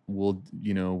like,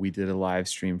 we did a live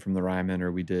stream from the Ryman,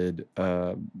 or we did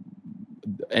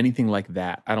anything like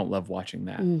that. I don't love watching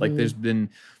that. Like there's been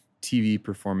TV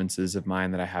performances of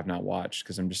mine that I have not watched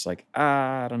because I'm just like,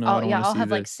 I don't know. I don't wanna I'll see have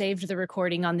this. like saved the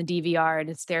recording on the DVR and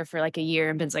it's there for like a year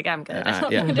and Ben's like, I'm good. I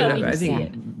Yeah, don't but need I to see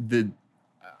think it.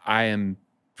 I am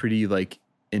pretty like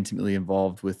intimately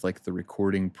involved with like the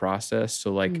recording process.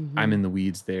 So like I'm in the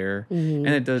weeds there, and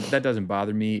that doesn't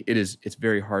bother me. It's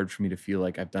very hard for me to feel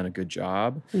like I've done a good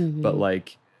job, but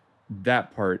like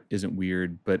that part isn't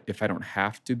weird. But if I don't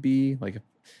have to be, like, if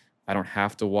I don't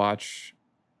have to watch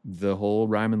the whole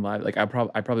Ryman live, like I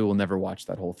probably will never watch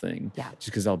that whole thing. Yeah. Just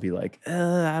because I'll be like,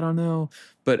 I don't know.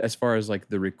 But as far as like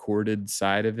the recorded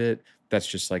side of it, that's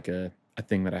just like a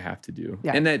thing that I have to do.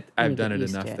 Yeah. And that I've you done get it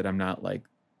used to enough it. that I'm not like,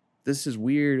 this is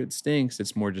weird, it stinks.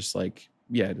 It's more just like,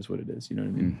 yeah, it is what it is. You know what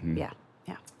I mean? Yeah.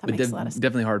 Yeah. That But makes a lot of sense.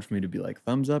 definitely hard for me to be like,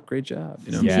 thumbs up, great job.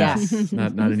 You know? Yes.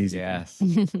 Not an easy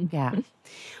thing. Yes. Yeah.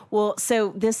 Well,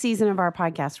 so this season of our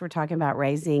podcast, we're talking about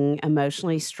raising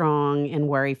emotionally strong and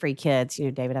worry-free kids. You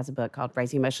know, David has a book called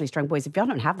Raising Emotionally Strong Boys. If y'all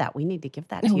don't have that, we need to give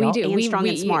that to No, y'all. we do. And Strong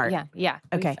and Smart. Yeah.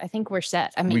 Okay. I think we're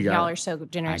set. I mean, We got y'all it. are so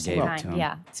generous I gave and it to kind. 'em.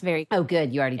 Yeah, it's very Oh,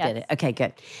 good. You already did it. Okay,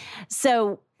 good.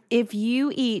 So if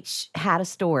you each had a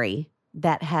story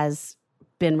that has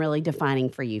been really defining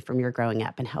for you from your growing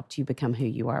up and helped you become who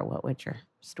you are, what would your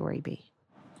story be?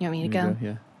 You want me to There you go?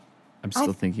 Yeah. I'm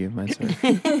still thinking of my story.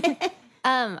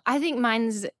 I think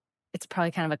it's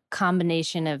probably kind of a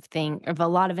combination of a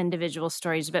lot of individual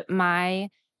stories, but my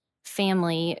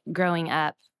family growing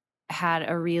up had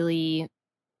a really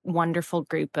wonderful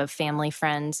group of family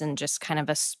friends and just kind of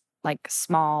like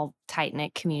small,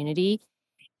 tight-knit community.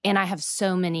 And I have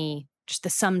so many, just the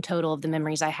sum total of the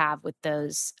memories I have with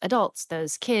those adults,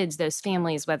 those kids, those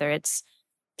families, whether it's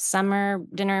summer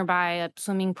dinner by a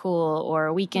swimming pool or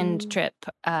a weekend trip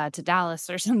to Dallas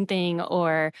or something,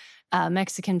 or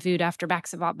Mexican food after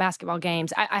basketball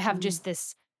games. I have just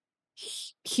this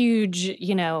huge,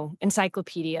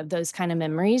 encyclopedia of those kind of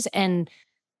memories. And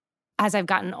as I've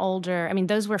gotten older, I mean,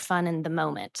 those were fun in the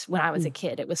moment. When I was a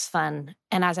kid, it was fun.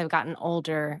 And as I've gotten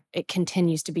older, it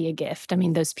continues to be a gift. I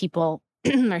mean, those people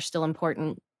are still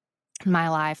important in my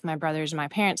life, my brothers and my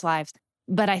parents' lives.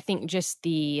 But I think just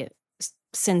the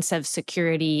sense of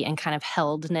security and kind of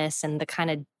heldness and the kind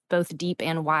of both deep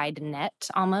and wide net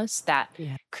almost that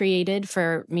created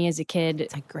for me as a kid.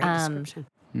 It's a great description.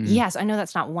 Yes, I know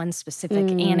that's not one specific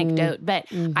anecdote, but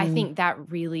I think that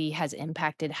really has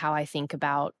impacted how I think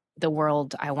about the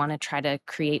world I want to try to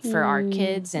create for our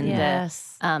kids and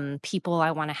the people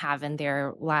I want to have in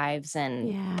their lives,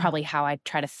 and probably how I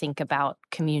try to think about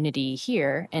community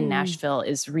here in Nashville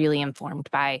is really informed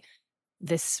by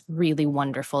this really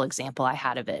wonderful example I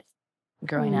had of it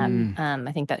growing up.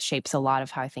 I think that shapes a lot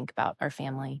of how I think about our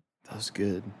family. That was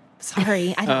good.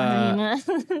 Sorry, I don't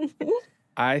know.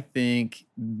 I think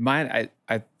mine,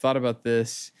 I thought about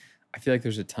this. I feel like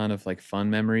there's a ton of like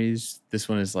fun memories. This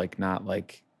one is like not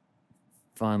like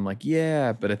fun, like,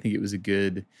 but I think it was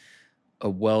a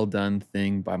well done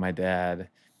thing by my dad.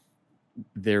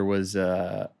 There was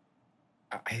I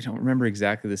don't remember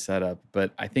exactly the setup,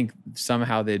 but I think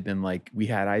somehow they'd been like, we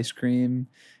had ice cream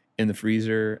in the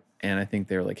freezer, and I think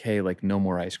they were like, hey, like no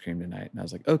more ice cream tonight. And I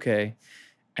was like, okay.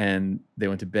 And they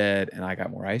went to bed and I got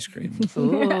more ice cream.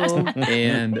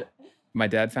 And my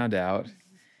dad found out,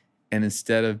 and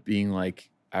instead of being like,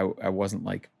 I wasn't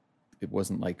like, it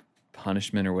wasn't like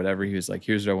punishment or whatever. He was like,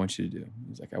 here's what I want you to do.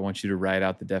 He's like, I want you to write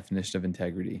out the definition of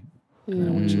integrity. And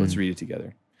I want you, let's read it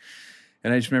together.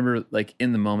 And I just remember like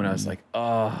in the moment, I was like,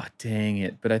 oh, dang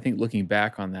it. But I think looking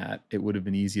back on that, it would have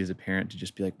been easy as a parent to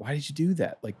just be like, why did you do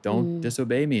that? Like, don't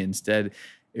disobey me. Instead,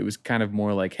 it was kind of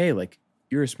more like, hey, like,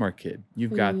 you're a smart kid.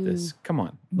 You've got this. Come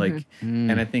on. Like,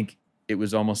 and I think it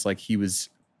was almost like he was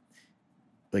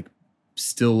like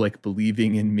still like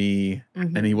believing in me.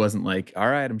 And he wasn't like, all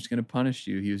right, I'm just going to punish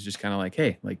you. He was just kind of like,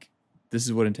 hey, like, this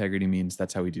is what integrity means.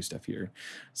 That's how we do stuff here.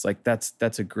 It's like,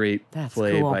 that's a great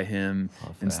play by him.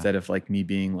 Instead of like me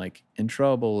being like in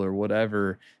trouble or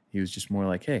whatever, he was just more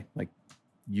like, hey, like,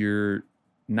 you're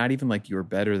not even like you're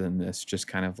better than this. Just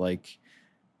kind of like,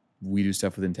 we do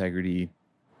stuff with integrity.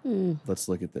 Let's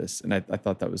look at this. And I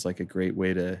thought that was like a great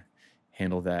way to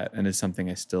handle that. And it's something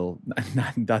I still,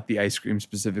 not the ice cream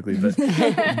specifically, but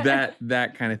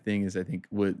that kind of thing is, I think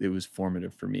what it was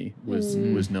formative for me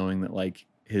was knowing that like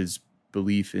his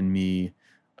belief in me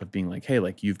of being like, hey,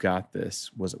 like, you've got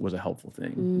this was a helpful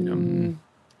thing. You know?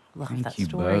 Love Thank that you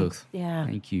story. both. Yeah.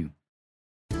 Thank you.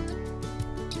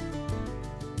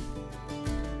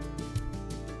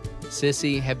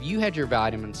 Sissy, have you had your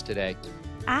vitamins today?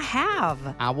 I have.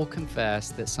 I will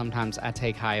confess that sometimes I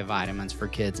take Hiya vitamins for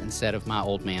kids instead of my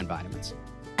old man vitamins.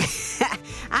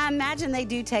 I imagine they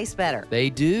do taste better. They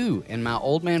do, and my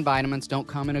old man vitamins don't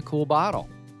come in a cool bottle.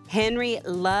 Henry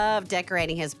loved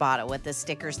decorating his bottle with the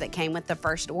stickers that came with the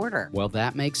first order. Well,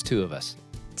 that makes two of us.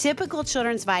 Typical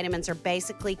children's vitamins are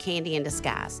basically candy in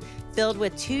disguise, filled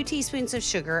with 2 teaspoons of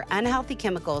sugar, unhealthy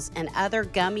chemicals, and other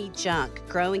gummy junk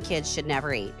growing kids should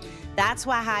never eat. That's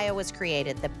why Hiya was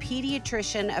created, the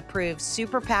pediatrician-approved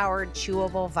superpowered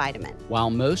chewable vitamin. While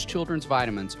most children's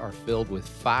vitamins are filled with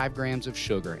 5 grams of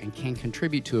sugar and can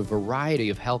contribute to a variety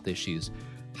of health issues,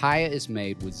 Hiya is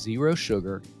made with 0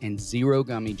 sugar and 0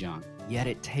 gummy junk, yet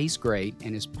it tastes great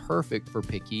and is perfect for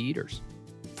picky eaters.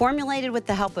 Formulated with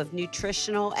the help of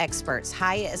nutritional experts,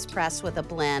 Hiya is pressed with a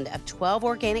blend of 12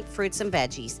 organic fruits and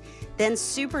veggies, then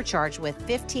supercharged with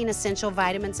 15 essential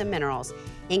vitamins and minerals,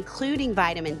 including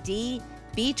vitamin D,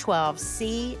 B12,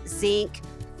 C, zinc,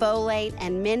 folate,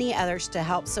 and many others to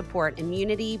help support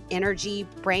immunity, energy,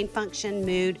 brain function,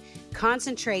 mood,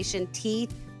 concentration,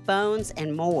 teeth, bones,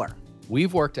 and more.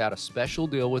 We've worked out a special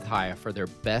deal with Hiya for their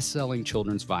best-selling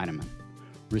children's vitamin.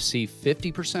 Receive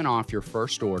 50% off your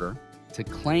first order. To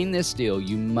claim this deal,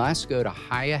 you must go to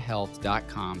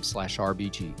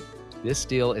hiyahealth.com/RBG. This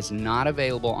deal is not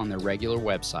available on their regular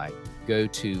website. Go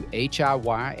to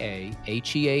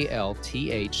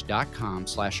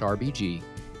hiyahealth.com/RBG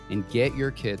and get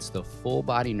your kids the full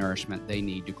body nourishment they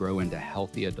need to grow into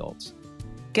healthy adults.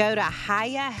 Go to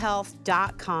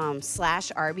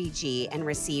hiyahealth.com/RBG and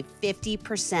receive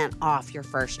 50% off your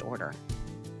first order.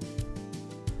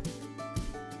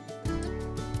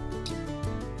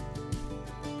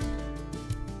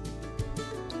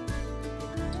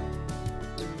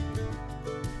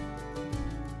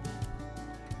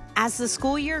 As the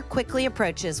school year quickly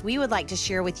approaches, we would like to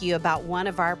share with you about one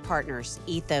of our partners,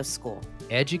 Ethos School.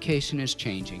 Education is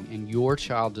changing, and your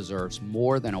child deserves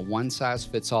more than a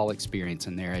one-size-fits-all experience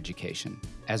in their education.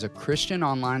 As a Christian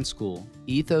online school,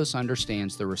 Ethos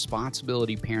understands the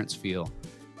responsibility parents feel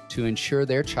to ensure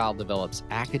their child develops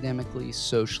academically,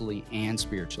 socially, and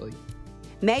spiritually.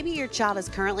 Maybe your child is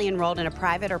currently enrolled in a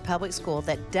private or public school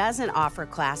that doesn't offer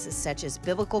classes such as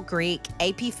Biblical Greek,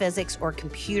 AP Physics, or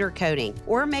computer coding.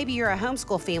 Or maybe you're a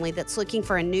homeschool family that's looking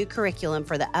for a new curriculum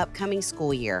for the upcoming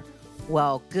school year.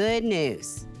 Well, good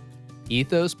news.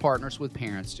 Ethos partners with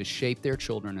parents to shape their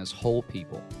children as whole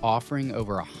people, offering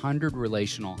over 100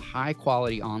 relational,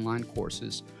 high-quality online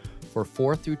courses for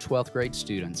 4th through 12th grade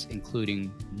students,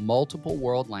 including multiple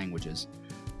world languages,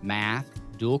 math,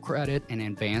 dual credit and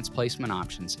advanced placement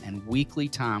options, and weekly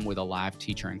time with a live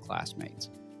teacher and classmates.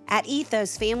 At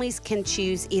Ethos, families can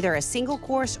choose either a single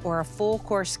course or a full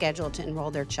course schedule to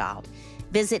enroll their child.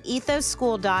 Visit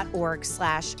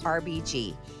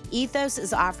ethosschool.org/RBG. Ethos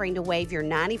is offering to waive your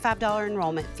 $95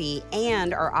 enrollment fee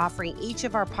and are offering each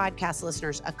of our podcast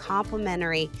listeners a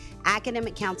complimentary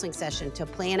academic counseling session to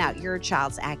plan out your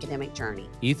child's academic journey.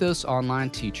 Ethos online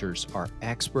teachers are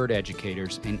expert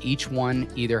educators, and each one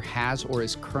either has or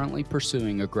is currently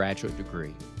pursuing a graduate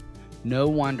degree. No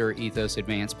wonder Ethos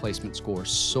advanced placement scores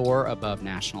soar above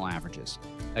national averages.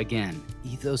 Again,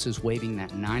 Ethos is waiving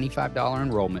that $95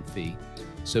 enrollment fee.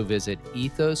 So visit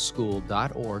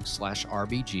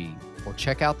ethosschool.org/RBG or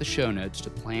check out the show notes to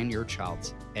plan your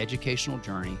child's educational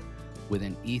journey with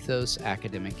an Ethos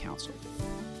academic counselor.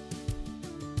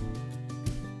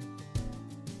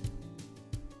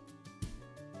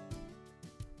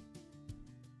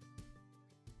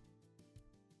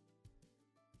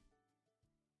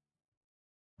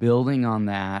 Building on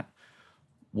that,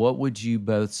 what would you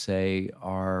both say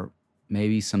are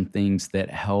maybe some things that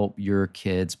help your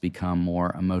kids become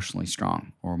more emotionally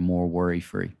strong or more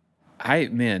worry-free?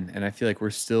 And I feel like we're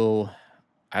still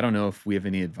I don't know if we have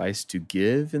any advice to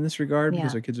give in this regard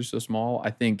because Yeah. our kids are so small.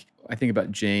 I think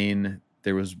about Jane.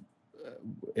 There was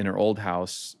in her old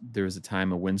house, there was a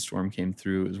time a windstorm came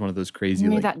through. It was one of those crazy,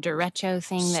 Maybe like that derecho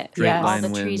thing that straight all line the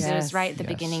winds. trees, it was right at the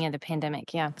Yes. beginning of the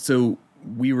pandemic. Yeah. So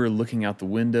we were looking out the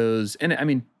windows, and I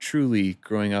mean, truly,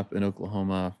 growing up in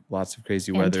Oklahoma, lots of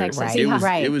crazy In weather. Texas, It yeah. was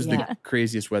Right, it was yeah. the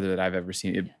craziest weather that I've ever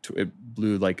seen. It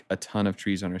blew like a ton of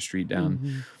trees on our street down,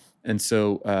 Mhm. and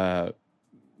so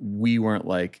we weren't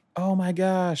like, oh my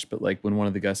gosh, but like when one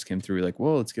of the gusts came through, we were like,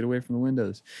 whoa, let's get away from the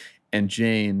windows. And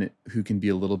Jane, who can be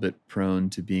a little bit prone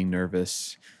to being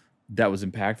nervous, that was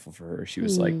impactful for her. She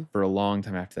was like, for a long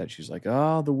time after that, she was like,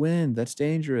 oh, the wind, that's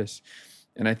dangerous.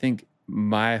 And I think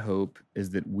my hope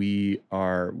is that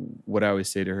what I always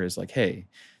say to her is like, hey,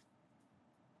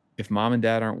 if mom and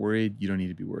dad aren't worried, you don't need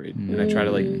to be worried. And I try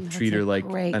to like That's treat a her like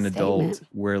great an adult statement.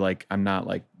 where like, I'm not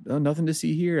like, oh, nothing to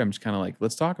see here. I'm just kind of like,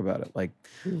 let's talk about it. Like,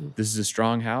 this is a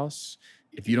strong house.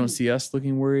 If you don't see us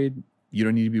looking worried, you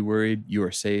don't need to be worried. You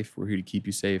are safe. We're here to keep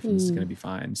you safe, and this is going to be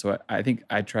fine. So I think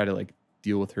I try to like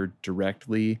deal with her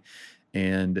directly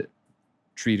and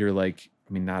treat her like,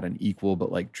 I mean, not an equal,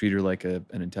 but like treat her like an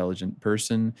intelligent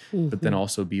person, but then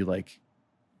also be like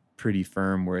pretty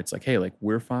firm where it's like, hey, like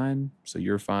we're fine, so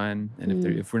you're fine, and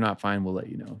if we're not fine, we'll let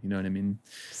you know. You know what I mean?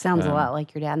 Sounds a lot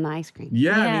like your dad and the ice cream.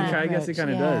 Yeah, I Yeah. mean, I guess it kind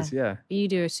of Yeah. does. Yeah. You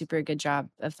do a super good job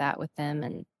of that with them.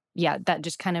 And yeah, that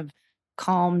just kind of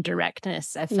calm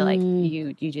directness. I feel like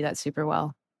you do that super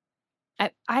well.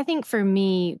 I think for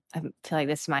me, I feel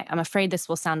like I'm afraid this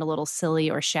will sound a little silly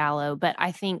or shallow, but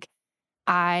I think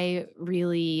I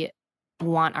really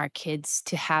want our kids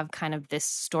to have kind of this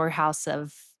storehouse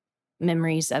of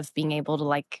memories of being able to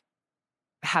like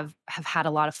have had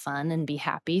a lot of fun and be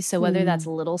happy. So whether that's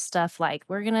little stuff like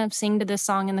we're going to sing to this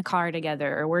song in the car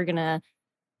together, or we're going to,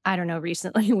 I don't know,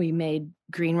 recently we made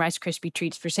green Rice Krispie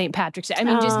treats for St. Patrick's Day. I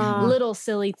mean, just little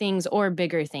silly things or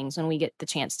bigger things when we get the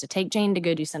chance to take Jane to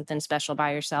go do something special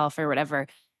by herself or whatever.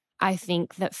 I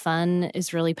think that fun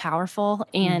is really powerful.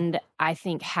 And I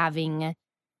think having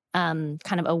kind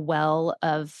of a well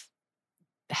of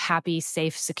happy,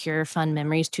 safe, secure, fun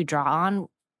memories to draw on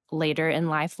later in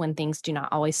life when things do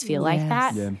not always feel like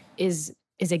that Yeah. is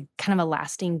a kind of a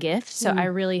lasting gift. So I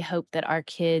really hope that our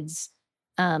kids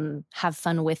have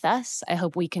fun with us. I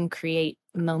hope we can create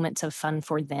moments of fun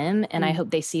for them. And I hope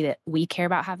they see that we care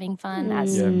about having fun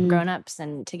as grownups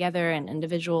and together and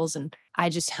individuals. And I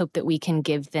just hope that we can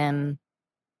give them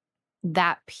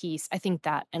that piece. I think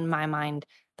that in my mind,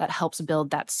 that helps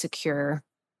build that secure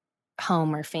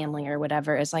home or family or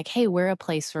whatever, is like, hey, we're a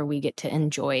place where we get to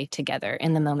enjoy together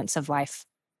in the moments of life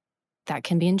that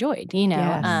can be enjoyed, you know,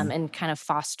 Yes. and kind of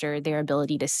foster their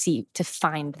ability to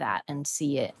find that and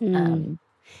see it.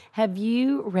 Have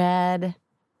you read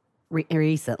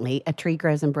recently A Tree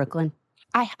Grows in Brooklyn?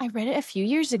 I read it a few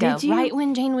years ago, Did you? right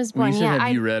when Jane was When born. you said, Yeah,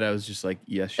 have you read? I was just like,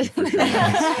 yes, she for sure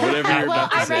has. Whatever you're well,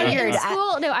 about to I read say. it in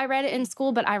school. No, I read it in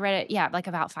school, but I read it, like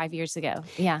about 5 years ago.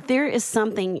 Yeah. There is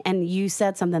something, and you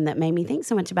said something that made me think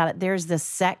so much about it. There's this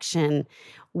section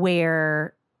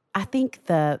where I think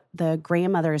the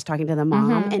grandmother is talking to the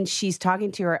mom, and she's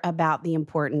talking to her about the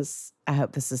importance. I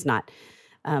hope this is not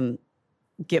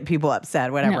get people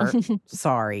upset, whatever. No.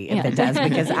 Sorry if it does,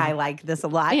 because I like this a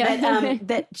lot. Yeah. But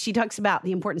that she talks about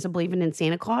the importance of believing in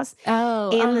Santa Claus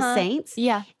Oh, and the saints.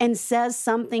 Yeah. And says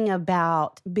something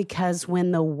about, because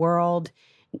when the world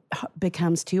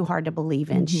becomes too hard to believe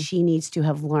in, she needs to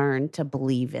have learned to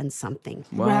believe in something.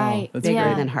 Wow, Right. that's bigger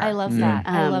great. than her. I love that.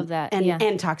 I love that. And, yeah.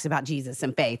 and talks about Jesus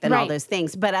and faith and all Right. those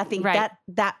things. But I think Right.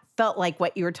 that felt like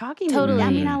what you were talking about. Totally. I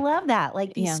mean, I love that.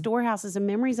 Like these Yeah. storehouses of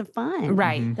memories of fun.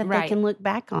 Right. That right. they can look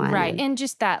back on. Right. And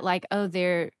just that, like, oh,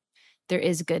 there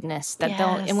is goodness that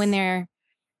they'll, and when Yes.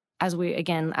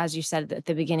 they're, as you said at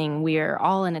the beginning, we are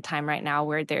all in a time right now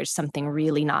where there's something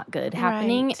really not good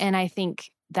happening. Right. And I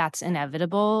think that's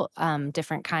inevitable.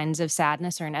 Different kinds of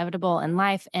sadness are inevitable in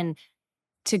life. And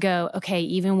to go, okay,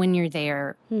 even when you're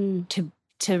there,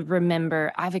 to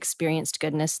remember, I've experienced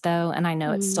goodness though, and I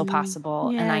know it's still possible.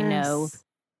 And I know Yes.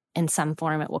 in some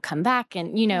form it will come back.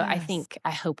 And, you know, Yes.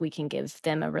 I hope we can give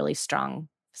them a really strong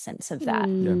sense of that.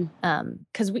 Yeah.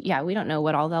 Because we don't know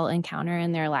what all they'll encounter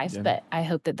in their life, Yeah. but I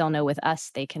hope that they'll know with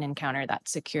us they can encounter that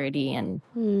security and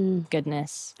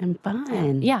goodness. And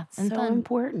fun. Yeah, and so fun.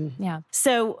 important. Yeah.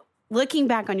 So looking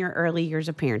back on your early years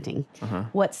of parenting, Uh-huh.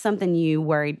 what's something you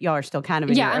worried? Y'all are still kind of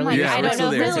in your I'm early like, years. Yeah, I we're don't still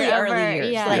know there. if it's Really early over.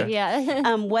 years. Yeah, Like,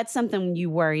 yeah. What's something you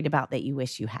worried about that you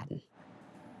wish you hadn't?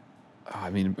 Oh, I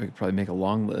mean, we could probably make a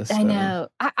long list. I know.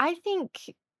 I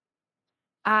think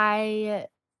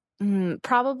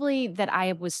Probably that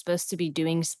I was supposed to be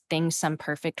doing things some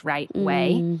perfect right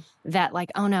way. That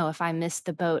like, oh no, if I miss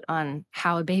the boat on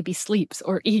how a baby sleeps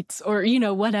or eats or,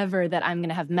 whatever, that I'm going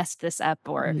to have messed this up.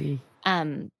 Or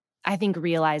I think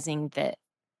realizing that,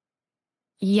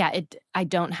 I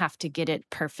don't have to get it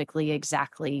perfectly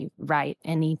exactly right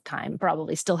anytime.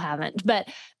 Probably still haven't, but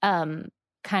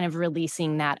kind of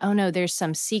releasing that, oh no, there's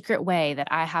some secret way that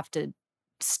I have to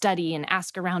study and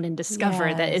ask around and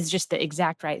discover that is just the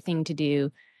exact right thing to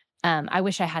do. I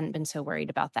wish I hadn't been so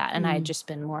worried about that. And I had just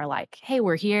been more like, hey,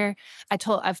 we're here.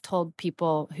 I've told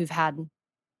people who've had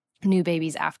new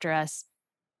babies after us,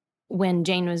 when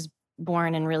Jane was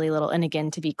born and really little, and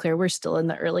again, to be clear, we're still in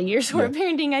the early years of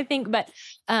parenting, I think, but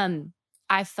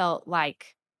I felt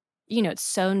like, it's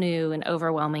so new and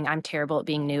overwhelming. I'm terrible at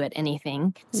being new at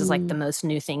anything. This is like the most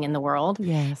new thing in the world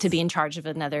to be in charge of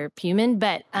another human.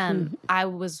 But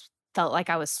felt like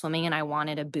I was swimming and I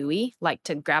wanted a buoy, like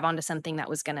to grab onto something that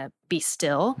was going to be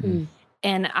still.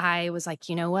 And I was like,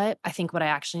 you know what? I think what I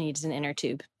actually need is an inner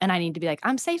tube. And I need to be like,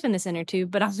 I'm safe in this inner tube,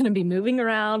 but I'm going to be moving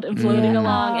around and floating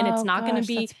along, and it's not going to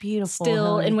be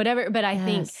still and whatever. But I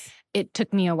think it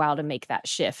took me a while to make that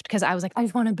shift, because I was like, I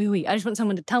just want a buoy. I just want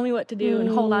someone to tell me what to do and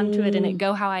hold on to it and it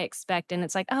go how I expect. And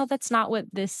it's like, oh, that's not what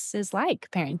this is like,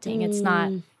 parenting. It's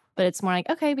not, but it's more like,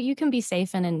 okay, but you can be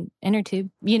safe in an inner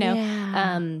tube,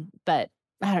 But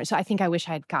I don't know. So I think I wish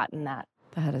I had gotten that.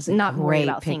 That is a not great worry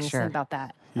about picture. things about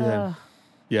that. Yeah.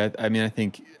 Yeah. I mean, I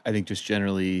think just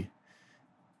generally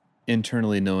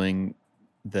internally knowing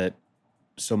that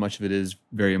so much of it is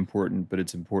very important, but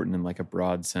it's important in like a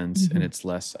broad sense. And it's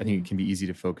less, I think it can be easy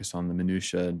to focus on the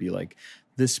minutia and be like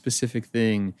this specific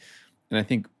thing. And I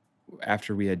think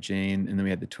after we had Jane and then we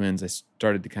had the twins, I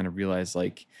started to kind of realize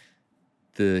like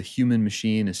the human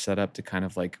machine is set up to kind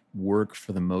of like work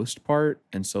for the most part.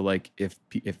 And so like if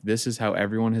this is how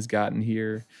everyone has gotten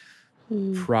here,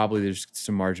 probably there's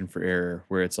some margin for error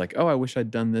where it's like, oh, I wish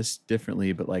I'd done this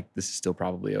differently, but like this is still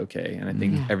probably okay. And I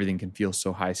think everything can feel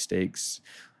so high stakes.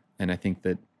 And I think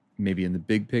that maybe in the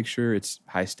big picture, it's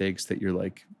high stakes that you're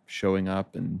like showing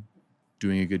up and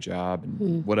doing a good job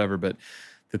and whatever, but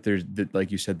that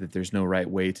like you said, that there's no right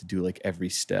way to do like every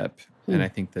step. And I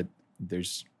think that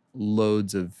there's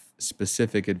loads of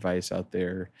specific advice out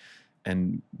there,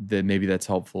 and that maybe that's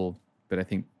helpful. But I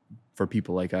think for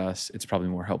people like us, it's probably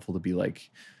more helpful to be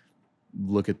like,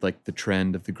 look at like the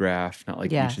trend of the graph, not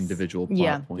like each individual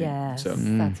plot point. Yes, So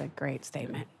that's a great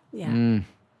statement. Yeah.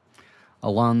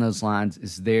 Along those lines,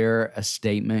 is there a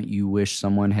statement you wish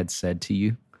someone had said to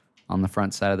you on the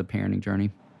front side of the parenting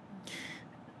journey?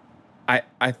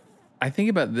 I think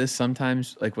about this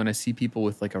sometimes, like when I see people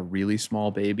with like a really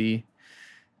small baby.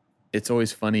 It's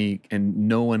always funny, and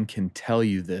no one can tell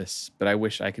you this, but I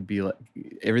wish I could be like,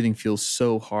 everything feels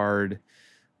so hard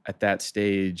at that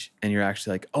stage, and you're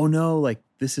actually like, oh no, like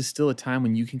this is still a time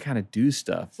when you can kind of do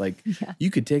stuff. Like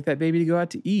you could take that baby to go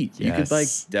out to eat. You could like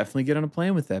definitely get on a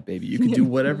plane with that baby. You could do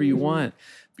whatever you want,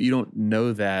 but you don't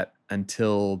know that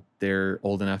until they're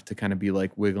old enough to kind of be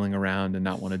like wiggling around and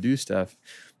not want to do stuff.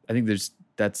 I think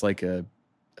that's like a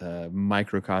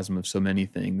microcosm of so many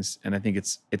things, and I think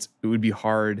it would be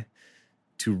hard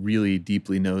to really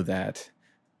deeply know that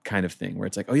kind of thing where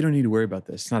it's like, oh, you don't need to worry about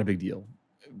this. It's not a big deal.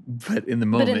 But in the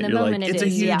moment, you're like, it's a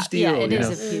huge deal. Yeah, it is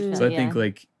a huge deal. So I think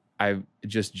like I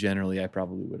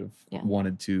probably would have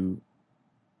wanted to,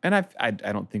 and I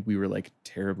don't think we were like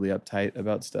terribly uptight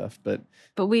about stuff, but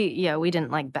we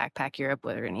didn't like backpack Europe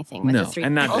or anything with the three.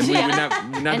 And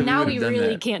now we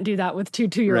really can't do that with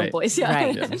 2-year-old boys. Yeah.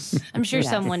 Right. Yeah. I'm sure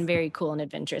someone very cool and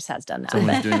adventurous has done that.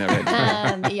 Someone's doing that right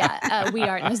now. We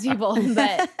aren't those people.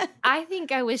 But I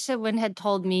think I wish someone had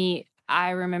told me. I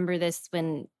remember this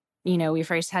when, we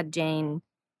first had Jane,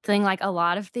 feeling like a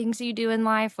lot of things you do in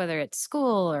life, whether it's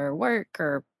school or work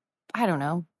or, I don't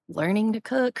know, learning to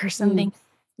cook or something,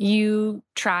 you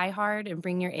try hard and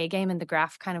bring your A game, and the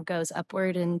graph kind of goes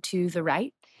upward and to the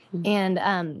right.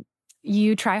 And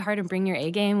you try hard and bring your A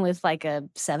game with like a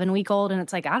 7-week-old, and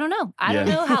it's like, I don't know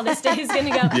how this day is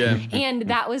going to go. And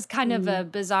that was kind of a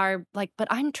bizarre, like, but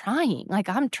I'm trying. Like,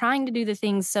 I'm trying to do the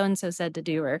things so-and-so said to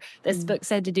do, or this book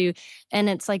said to do. And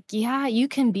it's like, yeah, you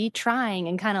can be trying.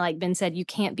 And kind of like Ben said, you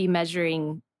can't be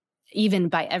measuring even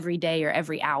by every day or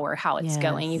every hour how it's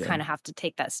going. You kind of have to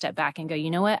take that step back and go,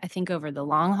 you know what? I think over the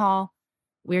long haul,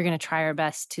 we're going to try our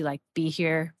best to like be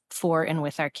here for and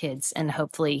with our kids, and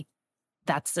hopefully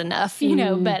that's enough,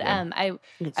 but I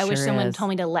wish someone told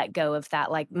me to let go of that.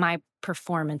 Like, my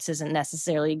performance isn't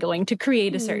necessarily going to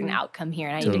create a certain outcome here,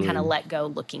 and I need to kind of let go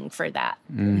looking for that.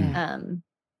 And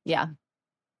I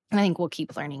think we'll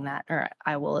keep learning that, or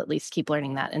I will at least keep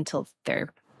learning that until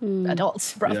they're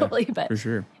adults probably, but for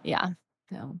sure. yeah.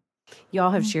 So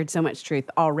Y'all have shared so much truth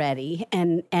already.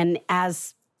 And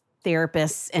as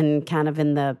therapists and kind of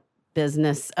in the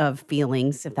business of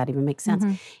feelings, if that even makes sense,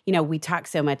 we talk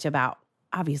so much about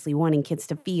obviously wanting kids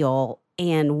to feel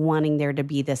and wanting there to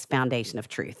be this foundation of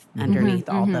truth underneath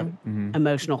all the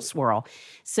emotional swirl.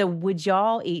 So would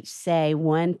y'all each say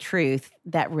one truth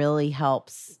that really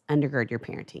helps undergird your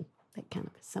parenting? That kind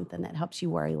of is something that helps you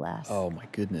worry less. Oh my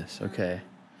goodness. Okay.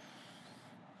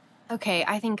 Okay,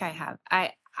 I think I have.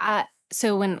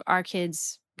 So when our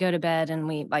kids go to bed and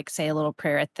we like say a little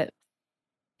prayer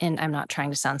and I'm not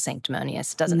trying to sound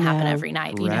sanctimonious. It doesn't happen every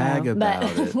night, Brag about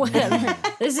but it. whatever.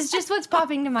 This is just what's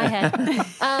popping to my head.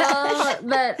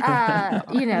 But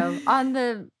on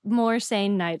the more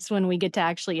sane nights when we get to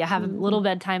actually have a little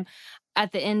bedtime,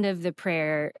 at the end of the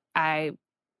prayer, I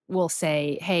will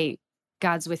say, "Hey,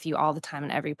 God's with you all the time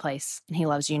in every place, and He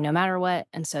loves you no matter what,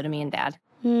 and so do me and Dad."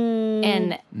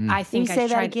 And I think Can you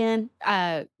say that again?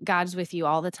 God's with you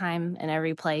all the time in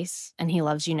every place, and He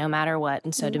loves you no matter what,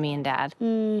 and so do me and Dad.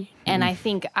 And I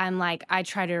think I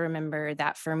try to remember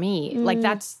that for me. Like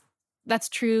that's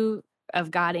true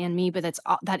of God and me, but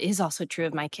that is also true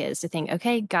of my kids, to think,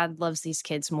 okay, God loves these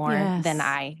kids more than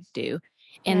I do.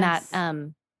 And that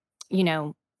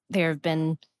there have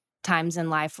been times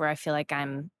in life where I feel like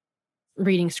I'm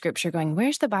reading scripture going,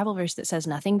 where's the Bible verse that says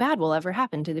nothing bad will ever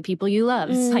happen to the people you love?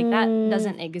 It's like that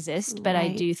doesn't exist. But I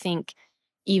do think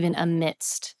even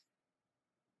amidst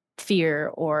fear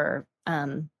or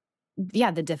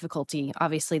the difficulty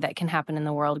obviously that can happen in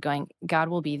the world, going, God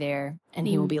will be there and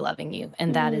He will be loving you.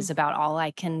 And that is about all I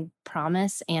can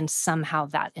promise. And somehow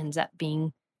that ends up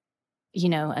being,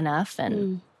 enough.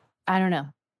 And I don't know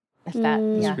if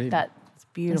that's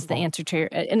beautiful. Is the answer to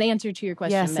an answer to your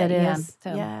question. Yes, it is.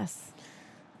 So. Yes.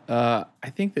 I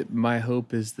think that my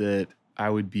hope is that I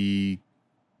would be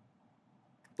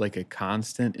like a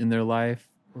constant in their life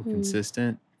or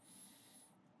consistent.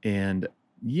 And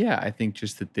I think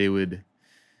just that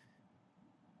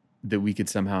that we could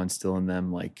somehow instill in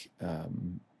them like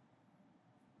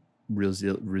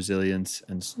resilience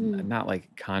and not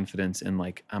like confidence and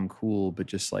like I'm cool, but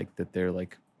just like that they're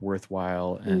like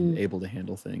worthwhile and able to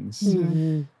handle things.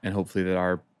 And hopefully that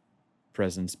our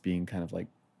presence being kind of like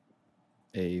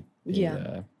a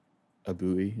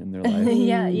buoy in their life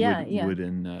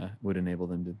would enable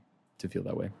them to feel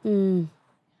that way.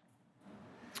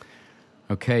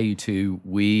 Okay, you two,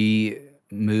 we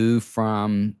move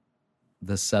from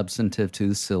the substantive to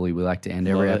the silly. We like to end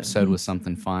every episode with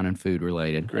something fun and food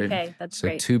related. Great. Okay, that's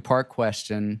great. So 2-part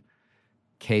question,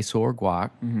 queso or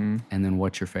guac, and then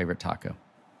what's your favorite taco?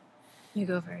 You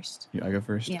go first. I go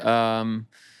first? Yeah.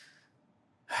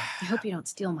 I hope you don't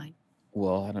steal mine.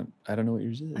 Well, I don't know what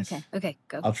yours is. Okay,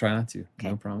 go. I'll try not to. Okay.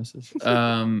 No promises.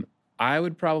 I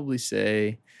would probably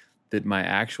say that my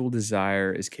actual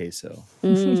desire is queso.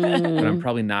 But I'm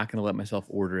probably not going to let myself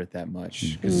order it that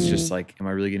much because it's just like, am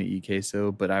I really going to eat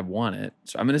queso? But I want it.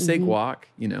 So I'm going to say guac,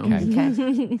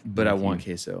 Okay. but I want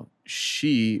queso.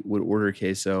 She would order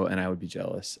queso and I would be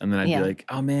jealous. And then I'd be like,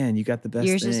 oh man, you got the best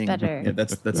Yours thing. is better. Yeah,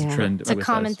 that's a trend. It's a with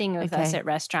common us. thing with us at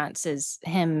restaurants is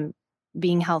him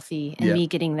being healthy and me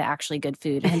getting the actually good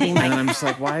food and being like, and I'm just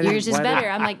like, why? Yours is better.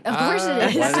 I'm like, of course it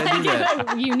is. Why did I do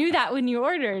that? You knew that when you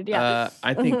ordered. Yeah.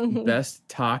 I think best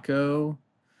taco.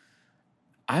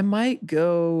 I might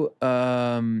go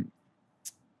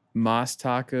Mas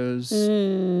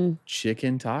Tacos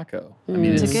chicken taco. I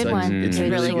mean, it's a good one. It's a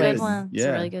really good good. one. Yeah. It's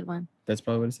a really good one. That's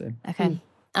probably what I say. Okay.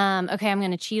 Okay, I'm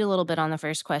going to cheat a little bit on the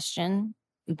first question.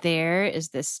 There is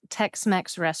this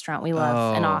Tex-Mex restaurant we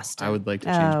love in Austin. I would like to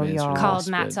change my answer to called this,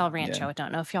 Matt's but El Rancho. I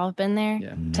don't know if y'all have been there. Yeah.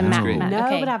 To That's great. No,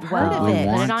 okay. but I've heard of We it.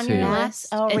 want Put it on your to. list.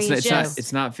 El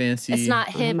It's not fancy. It's not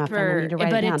hip I need to write it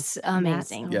but down. it's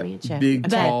amazing. Matt's El Rancho. Big,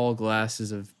 Okay. tall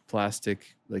glasses of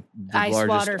plastic, like the Ice largest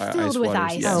water filled with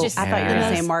waters. ice. Yeah. Oh, Just- I thought you were going to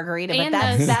Yes. say margarita, but And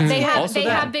that's they have Also they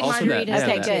that. have big Also margaritas. that.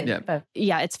 okay, Yeah, good. yeah. But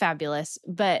Yeah, it's fabulous.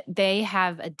 But they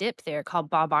have a dip there called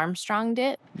Bob Armstrong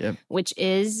dip, Yep. which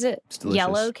is It's delicious.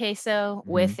 yellow queso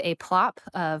with a plop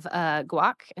of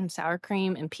guac and sour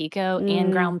cream and pico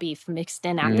and ground beef mixed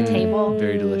in at the table.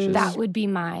 Very delicious. That would be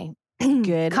my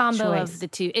good combo choice. of the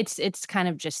two. It's kind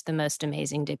of just the most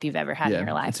amazing dip you've ever had in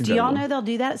your life. it's Do y'all incredible. know they'll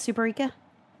do that at Superica?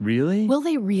 Really? Will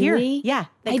they really? Here. Yeah.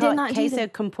 They I call did it not do queso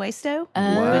that. compuesto.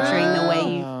 Wow. Butchering the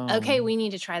way you... Okay, we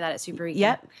need to try that at Super Rica.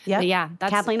 Yep. But yeah, that's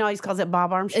Kathleen always calls it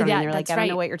Bob Armstrong. Yeah, and they're like, that's I don't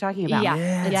know right. what you're talking about. Yeah,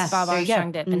 Yes. it's Bob There you go.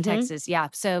 Armstrong dip in Mhm. Texas. Yeah,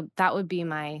 so that would be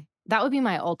my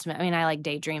ultimate. I mean, I like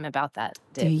daydream about that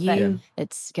dip, Do but you?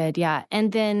 it's good. Yeah,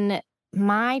 and then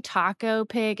my taco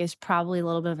pick is probably a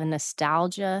little bit of a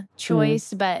nostalgia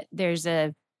choice, but there's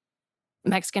a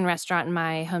Mexican restaurant in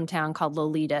my hometown called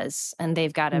Lolita's, and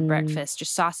they've got a breakfast,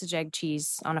 just sausage, egg,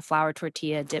 cheese on a flour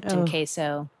tortilla dipped in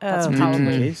queso. That's Oh.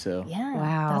 probably queso. yeah.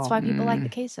 Wow. That's why people like the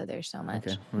queso there so much.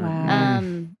 Okay. Wow.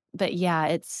 But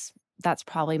yeah, that's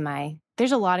probably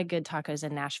there's a lot of good tacos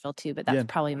in Nashville too, but that's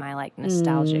probably my like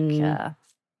nostalgic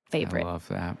favorite. I love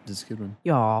that. That's a good one.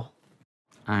 Y'all.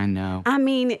 I know. I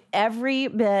mean, every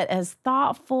bit as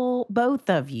thoughtful, both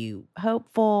of you,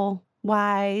 hopeful,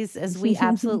 wise, as we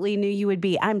absolutely knew you would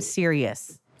be. I'm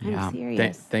serious. Yeah. I'm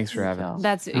serious. Thanks for having us.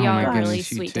 That's Oh y'all my are really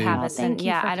goodness, you sweet to too. have Oh, us. thank And you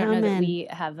yeah, for I don't know that coming. we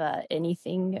have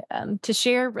anything to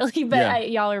share really, but Yeah.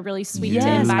 y'all are really sweet Yes, to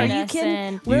are invite you us. kidding?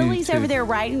 And Lily's too. over there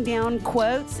writing down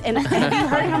quotes, and have you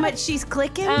heard how much she's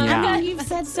clicking? Yeah. I mean, you've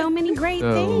said so many great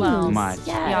So things. well, much.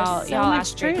 Yes, so y'all much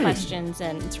ask great truth. questions,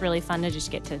 and it's really fun to just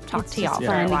get to talk It's to y'all just for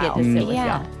fun a to while. get to sit with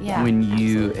yeah, y'all. yeah. When you,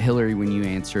 absolutely. Hillary, when you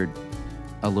answered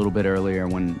a little bit earlier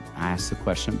when I asked the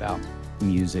question about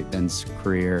music, Ben's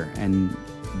career, and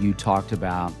you talked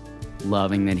about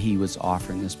loving that he was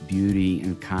offering this beauty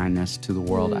and kindness to the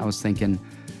world, I was thinking,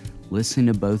 listening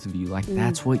to both of you, like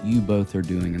that's what you both are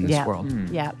doing in this Yeah. world.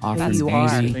 Yeah, Offering you beauty. are.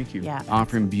 Thank you. Yeah.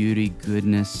 Offering beauty,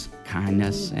 goodness,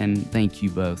 kindness, and thank you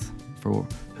both for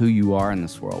who you are in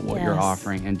this world, what you're Yes.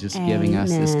 offering, and just giving us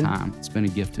this Amen. time. It's been a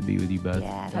gift to be with you both.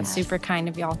 Yeah, That's super kind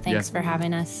of y'all. Thanks Yeah. for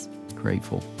having us.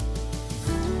 Grateful.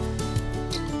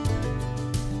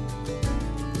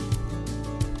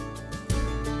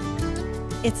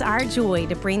 It's our joy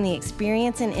to bring the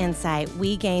experience and insight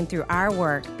we gain through our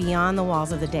work beyond the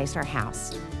walls of the Daystar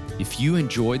House. If you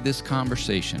enjoyed this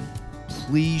conversation,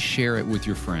 please share it with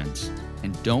your friends.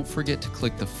 And don't forget to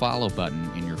click the follow button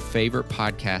in your favorite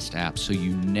podcast app so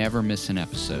you never miss an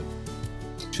episode.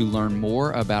 To learn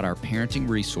more about our parenting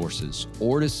resources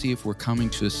or to see if we're coming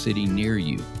to a city near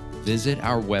you, visit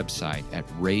our website at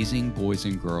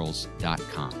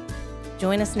raisingboysandgirls.com.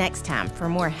 Join us next time for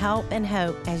more help and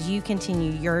hope as you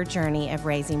continue your journey of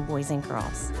raising boys and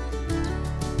girls.